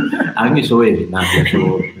I'm gonna show it now.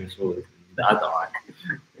 Show it. The other one.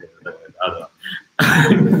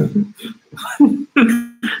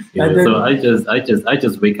 So I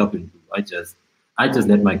just wake up and do. I just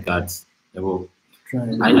let my guts. I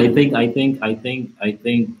think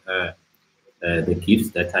the gifts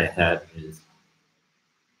that I have is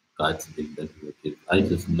God's thing that we give. I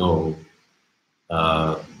just know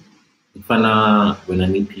when I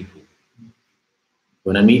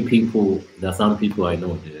meet people, there are some people I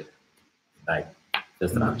know that like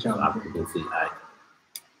just after they say like,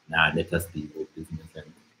 nah, let us be your business and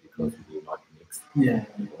because we do not mix. Yeah.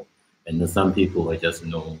 You know? And there's some people I just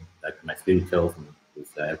know, like my spirit tells me, is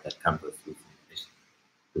that campus with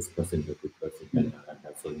this person is a good person, and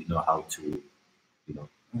so you know how to,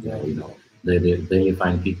 Then you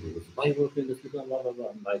find people who say, why you working this, blah blah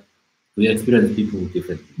blah. I'm like, we experience people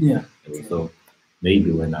differently. Yeah. So maybe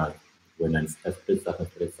when I split stuff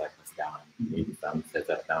down, maybe some set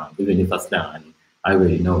that down, even if it's down, I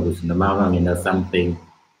already know it's in the mouth. I mean, there's something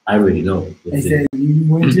I already know. I said you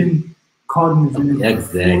went in cognizant.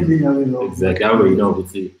 Exactly. I already know.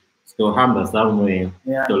 It's still hammer somewhere.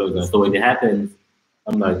 Yeah. So when it happens,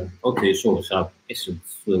 I'm like, okay, sure, sharp. It should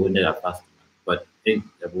when they are fast, but hey,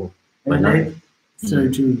 so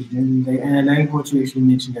true. And I like what you actually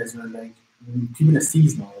mentioned as well. Like people are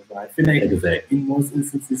seasonal. I feel like in most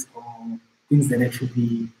instances, things that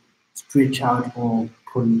actually stretch out or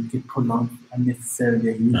get prolonged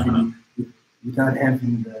unnecessarily, usually without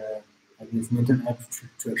having the mental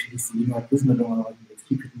aptitude to actually see, this is not what let's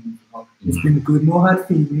keep it moving on. It's been good, no hard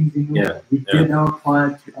feelings, we did our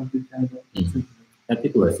part of the time. And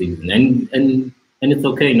people are seasoned, and it's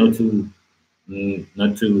okay not to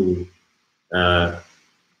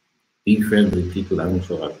be friends with people. I'm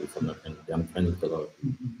sure I'm friends with a lot of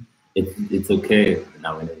people. It's okay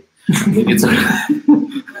now and then.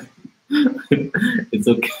 It's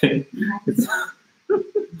okay.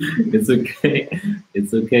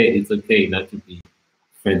 It's okay not to be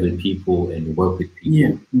friends with people and work with people.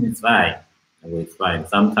 Yeah. It's fine. It's fine.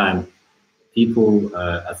 Sometimes people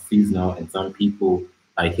are seasonal, and some people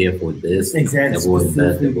are here for this. Exactly. It's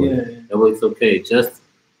okay.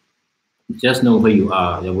 Just know where you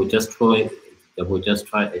are. Just try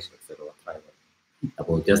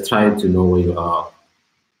to know where you are.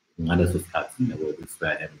 And others will start. This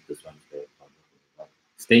way and this one's very fun.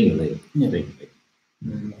 Stay in your lane.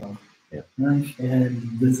 Yeah. Right.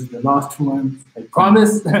 And this is the last one. I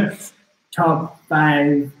promise. Top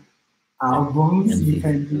 5 albums you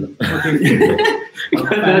can do.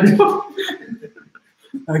 Okay.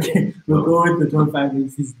 Okay. We'll go with the top 5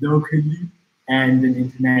 MCs locally and then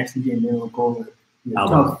internationally, and then we'll go with the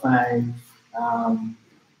top 5.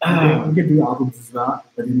 We can do albums as well,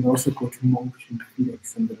 but then we also go to motion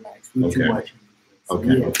pictures and the likes. Which you're watching.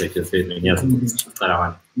 Okay, just hit me. Yes. Then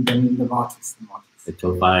the artists. The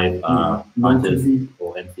top 5 artists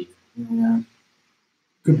or MCs. Yeah.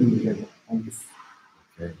 Could be together.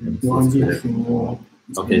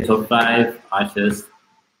 Okay, top 5 artists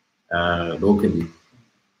locally.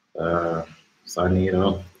 Sunny,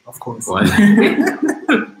 Of course. Sunny,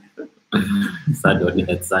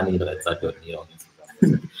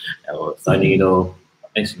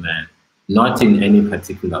 actually, man, not in any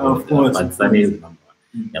particular order, but Sunny is number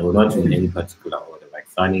 1. Yeah, well, not in any particular order. Like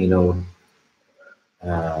Sunny,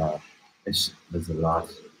 there's a lot.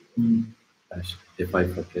 If I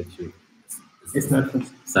forget you, it's not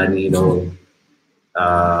Sunny, Velefini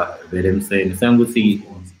Mngomezulu.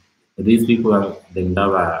 These people are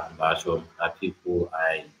people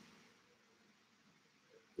I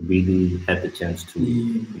really had the chance to,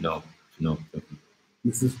 know.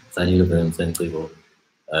 This is Sunny Velefini Mngomezulu,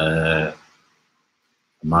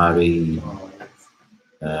 Mari,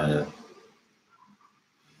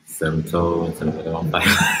 Semto,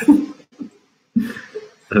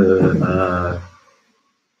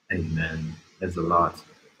 hey man, there's a lot.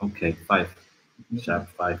 Okay, 5. Sharp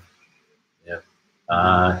 5. Yeah.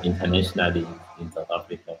 Internationally in South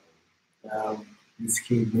Africa. This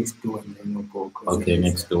kid next door and then we'll go. Okay,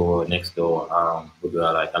 next door. Who do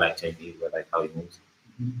I like? I like Chinese. I like how he moves.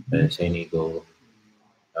 Chinese go.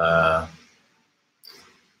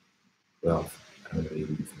 Well, I don't really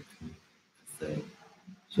listen to say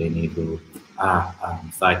Chinese go.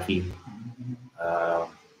 Saki.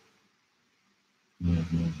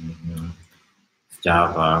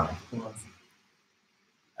 Java.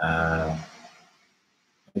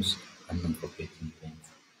 I'm not forgetting things.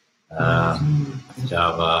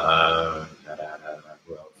 Java.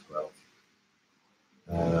 Who else?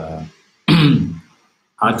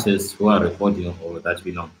 Artists who are recording or that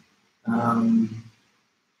we know.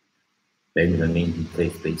 Benjamin, he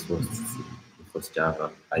plays bass for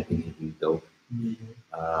Java. I think he'd be dope.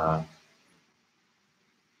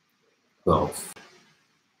 Who else?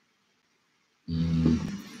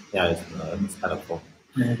 Yeah, it's kind of fun.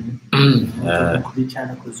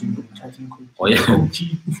 Oh yeah,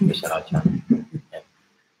 shout out China.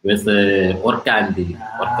 With Orkandi.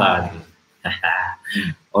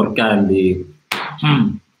 Orkandi,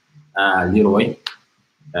 Leroy,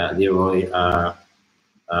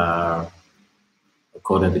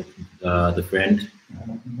 called the friend.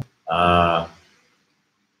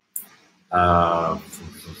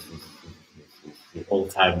 All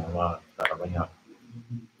time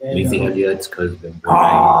Missy Elliott, because and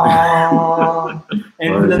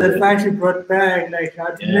the fact she brought back, like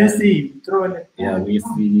Messi throwing it. Yeah,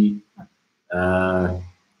 Missy.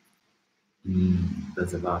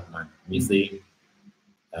 There's a lot, man. Missy,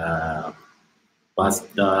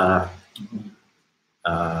 Pasta,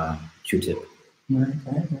 Q-tip.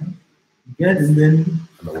 Okay. Good, and then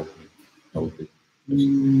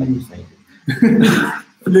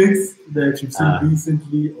flicks that you've seen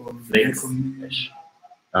recently or flicks.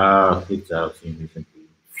 Flicks I've seen recently.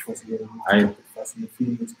 Fast and the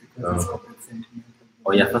Furious because it's sentimental.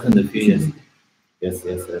 Oh yeah, Fast and the Furious. Yes.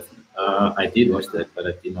 I did watch that, but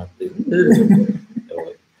I did not think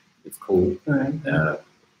it's cool.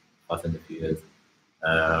 Fast and the Furious.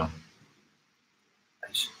 I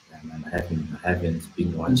haven't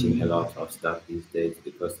been watching a lot of stuff these days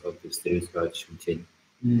because of the series about shooting.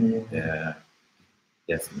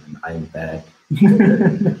 Yes, man, I'm bad.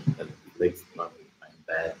 I'm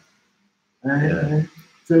bad.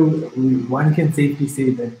 So one can safely say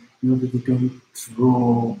that you don't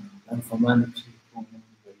draw from other people.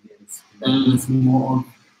 It's more of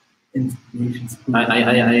inspiration.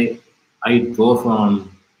 I draw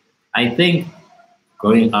from. I think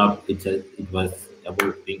growing up, it was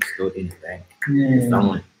about being stored in the bank.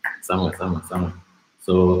 Someone.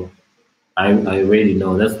 So I really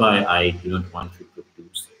know. That's why I do not want to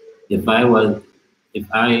produce. If I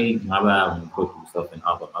never produce of an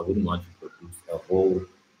album, I wouldn't want to produce a whole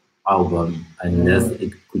album unless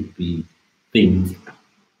it could be themed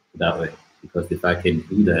that way. Because if I can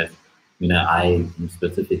do that, I'm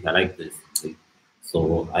specific. I like this,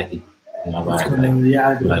 so I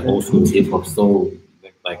like also hip hop, soul,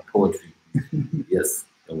 like poetry. Yes.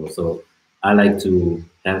 So I like to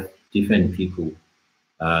have different people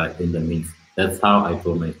in the mix. That's how I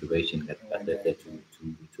draw my inspiration. To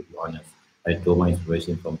be honest, I draw my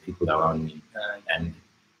inspiration from people around me,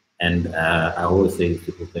 and I always say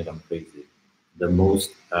people think I'm crazy. The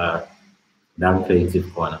most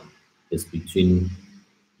non-creative corner is between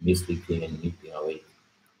me sleeping and me being awake.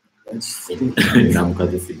 I'm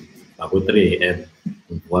going to see about 3 a.m.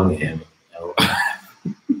 1 a.m.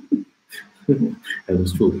 And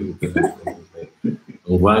it's true.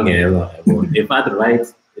 If I'd write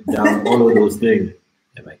down all of those things,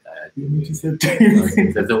 I'm like,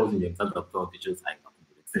 that's always in terms of thought, it's just like nothing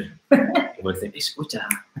to say. It was say, escucha,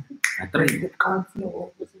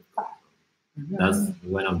 that's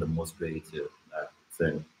when I'm the most creative.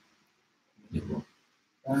 So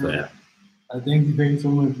yeah. Thank you so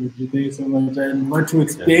much. Thank you so much. And what to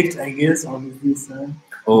expect, I guess, obviously, sir.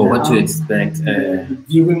 Oh, what to expect?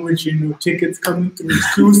 Viewing which tickets coming through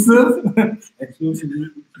exclusive. Yes.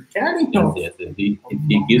 If he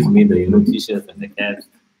gives me the t-shirts and the caps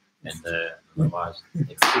and the watch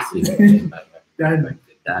exclusive, yeah.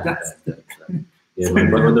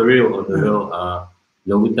 But on the real,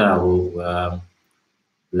 Lowita,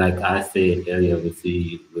 like I said earlier,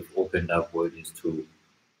 we've opened up borders to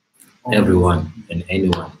everyone and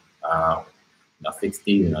anyone.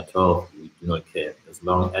 16 or 12, we do not care as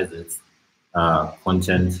long as it's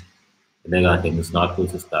content. It's not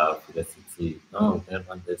good stuff. Let's see. No, we don't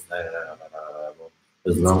want this.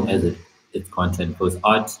 As long as it's content, because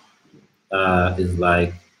art is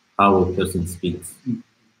like how a person speaks,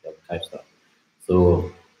 that type stuff.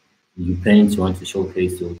 So you paint, you want to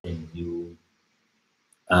showcase your thing. You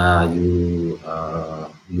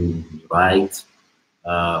write,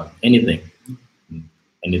 anything.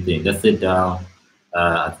 Just sit down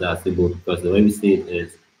at the table, because the way we see it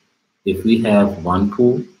is, if we have one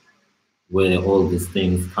pool where all these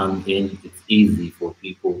things come in, it's easy for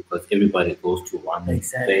people because everybody goes to one thing.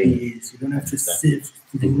 Yes. You don't have to sift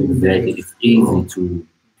through. Exactly. It's easy to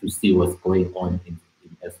see what's going on in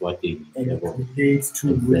Eswatini.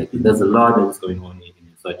 Exactly. There's a lot that's going on in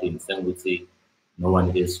Eswatini. Sangoti,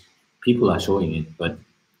 people are showing it, but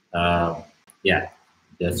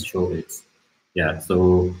just show it. Yeah,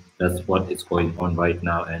 so that's what is going on right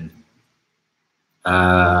now. And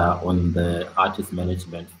on the artist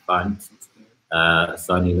management front,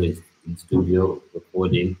 Sunny is in studio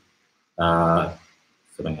recording. So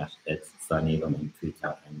that's Sunny on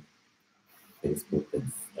Twitter and Facebook.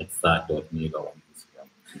 It's sad.milo on Instagram.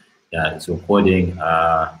 Yeah, it's recording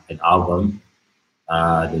an album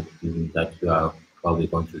that we are probably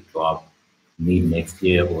going to drop mid next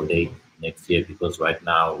year or late next year, because right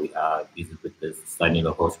now we are busy with this Sunny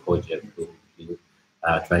the Host project.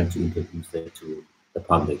 trying to introduce it to the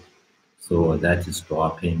public. So that is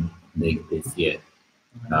dropping late this year,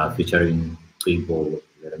 featuring people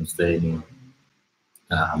that I'm saying,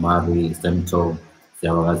 Amari, Semto,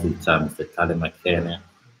 Siawazita, Mr. Kale McKenna,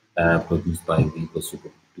 produced by Vivo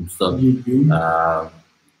Super Producer.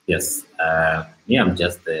 Yes, me, I'm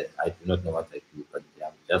just there. I do not know what I do, but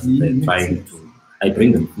I'm just there trying to. I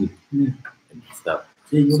bring them food and stuff.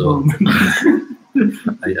 So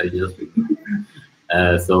I just bring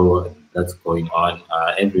them. So that's going on.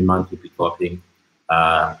 Every month we'll be dropping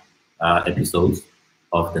episodes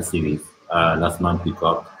of the series. Last month we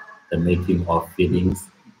got the making of feelings,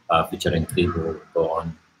 featuring people. Go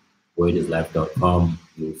on wordislife.com.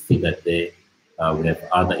 You'll see that there. We have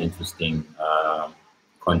other interesting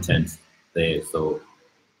content there. So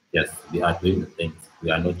yes, we are doing the things.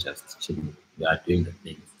 We are not just chilling. We are doing the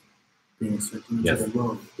things. Yes,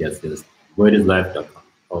 yes, yes. Wordislife.com.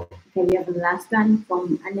 Oh. Okay, we have the last one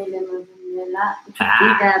from Anele Mavumela.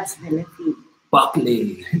 Big ups, Velefini.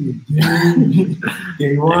 Buckley.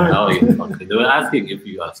 They were. They were asking if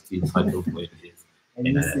you are still part of what it is.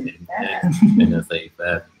 And I say,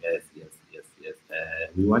 yes.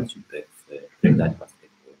 We want you back. Bring that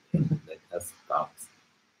basketball. Let us bounce.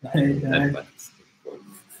 That basketball.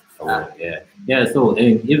 So, yeah. So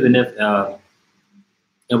even if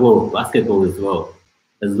well, basketball as well,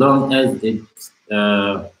 as long as it's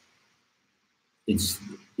the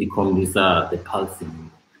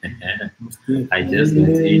pulsing. I just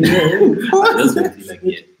went in.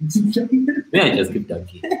 Again. Yeah, I just keep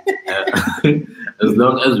dunking. As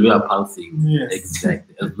long as we are pulsing, yes.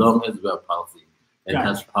 Exactly. As long as we are pulsing, let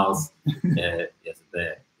us pulse. Yes,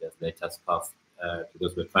 let us pulse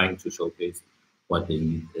because we're trying to showcase what they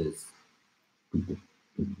need is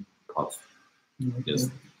pulse. Yes.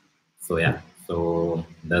 So yeah, so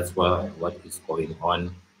that's what is going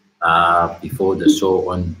on. Before the show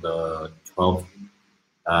on the 12th.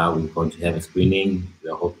 We're going to have a screening. We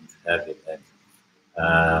are hoping to have it at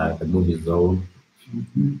the movie zone.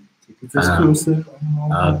 It's exclusive.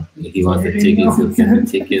 If you want the tickets, you'll get the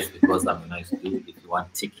tickets because I'm a nice dude. If you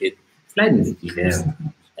want ticket, slide in the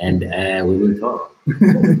DM and we will talk.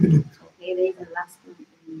 Okay, there's the last one.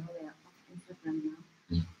 We are on Instagram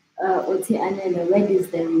now. Oti Anele, when is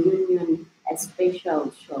the reunion a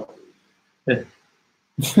special show?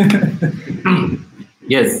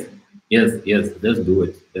 Yes. Let's do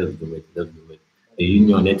it. The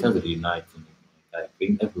union, let us reunite. I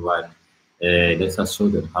bring everyone. Let us show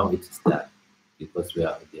them how it is done, because we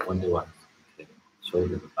are the only ones who can show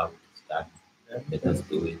them how it is done. Let us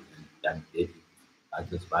do it and done it. I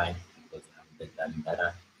just fine because I'm the done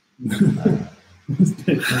better.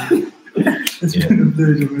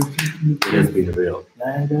 It has been real.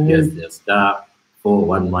 Yes, star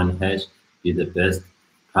 411#. Be the best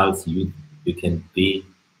house you can be.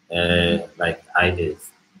 Like I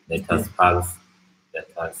is. Let us pulse. Let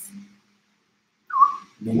us.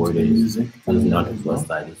 Word is not what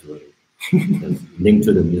side is word. Link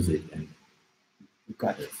to the music and you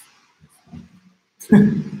got it.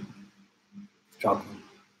 Drop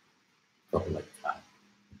like that.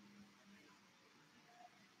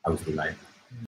 I was delighted.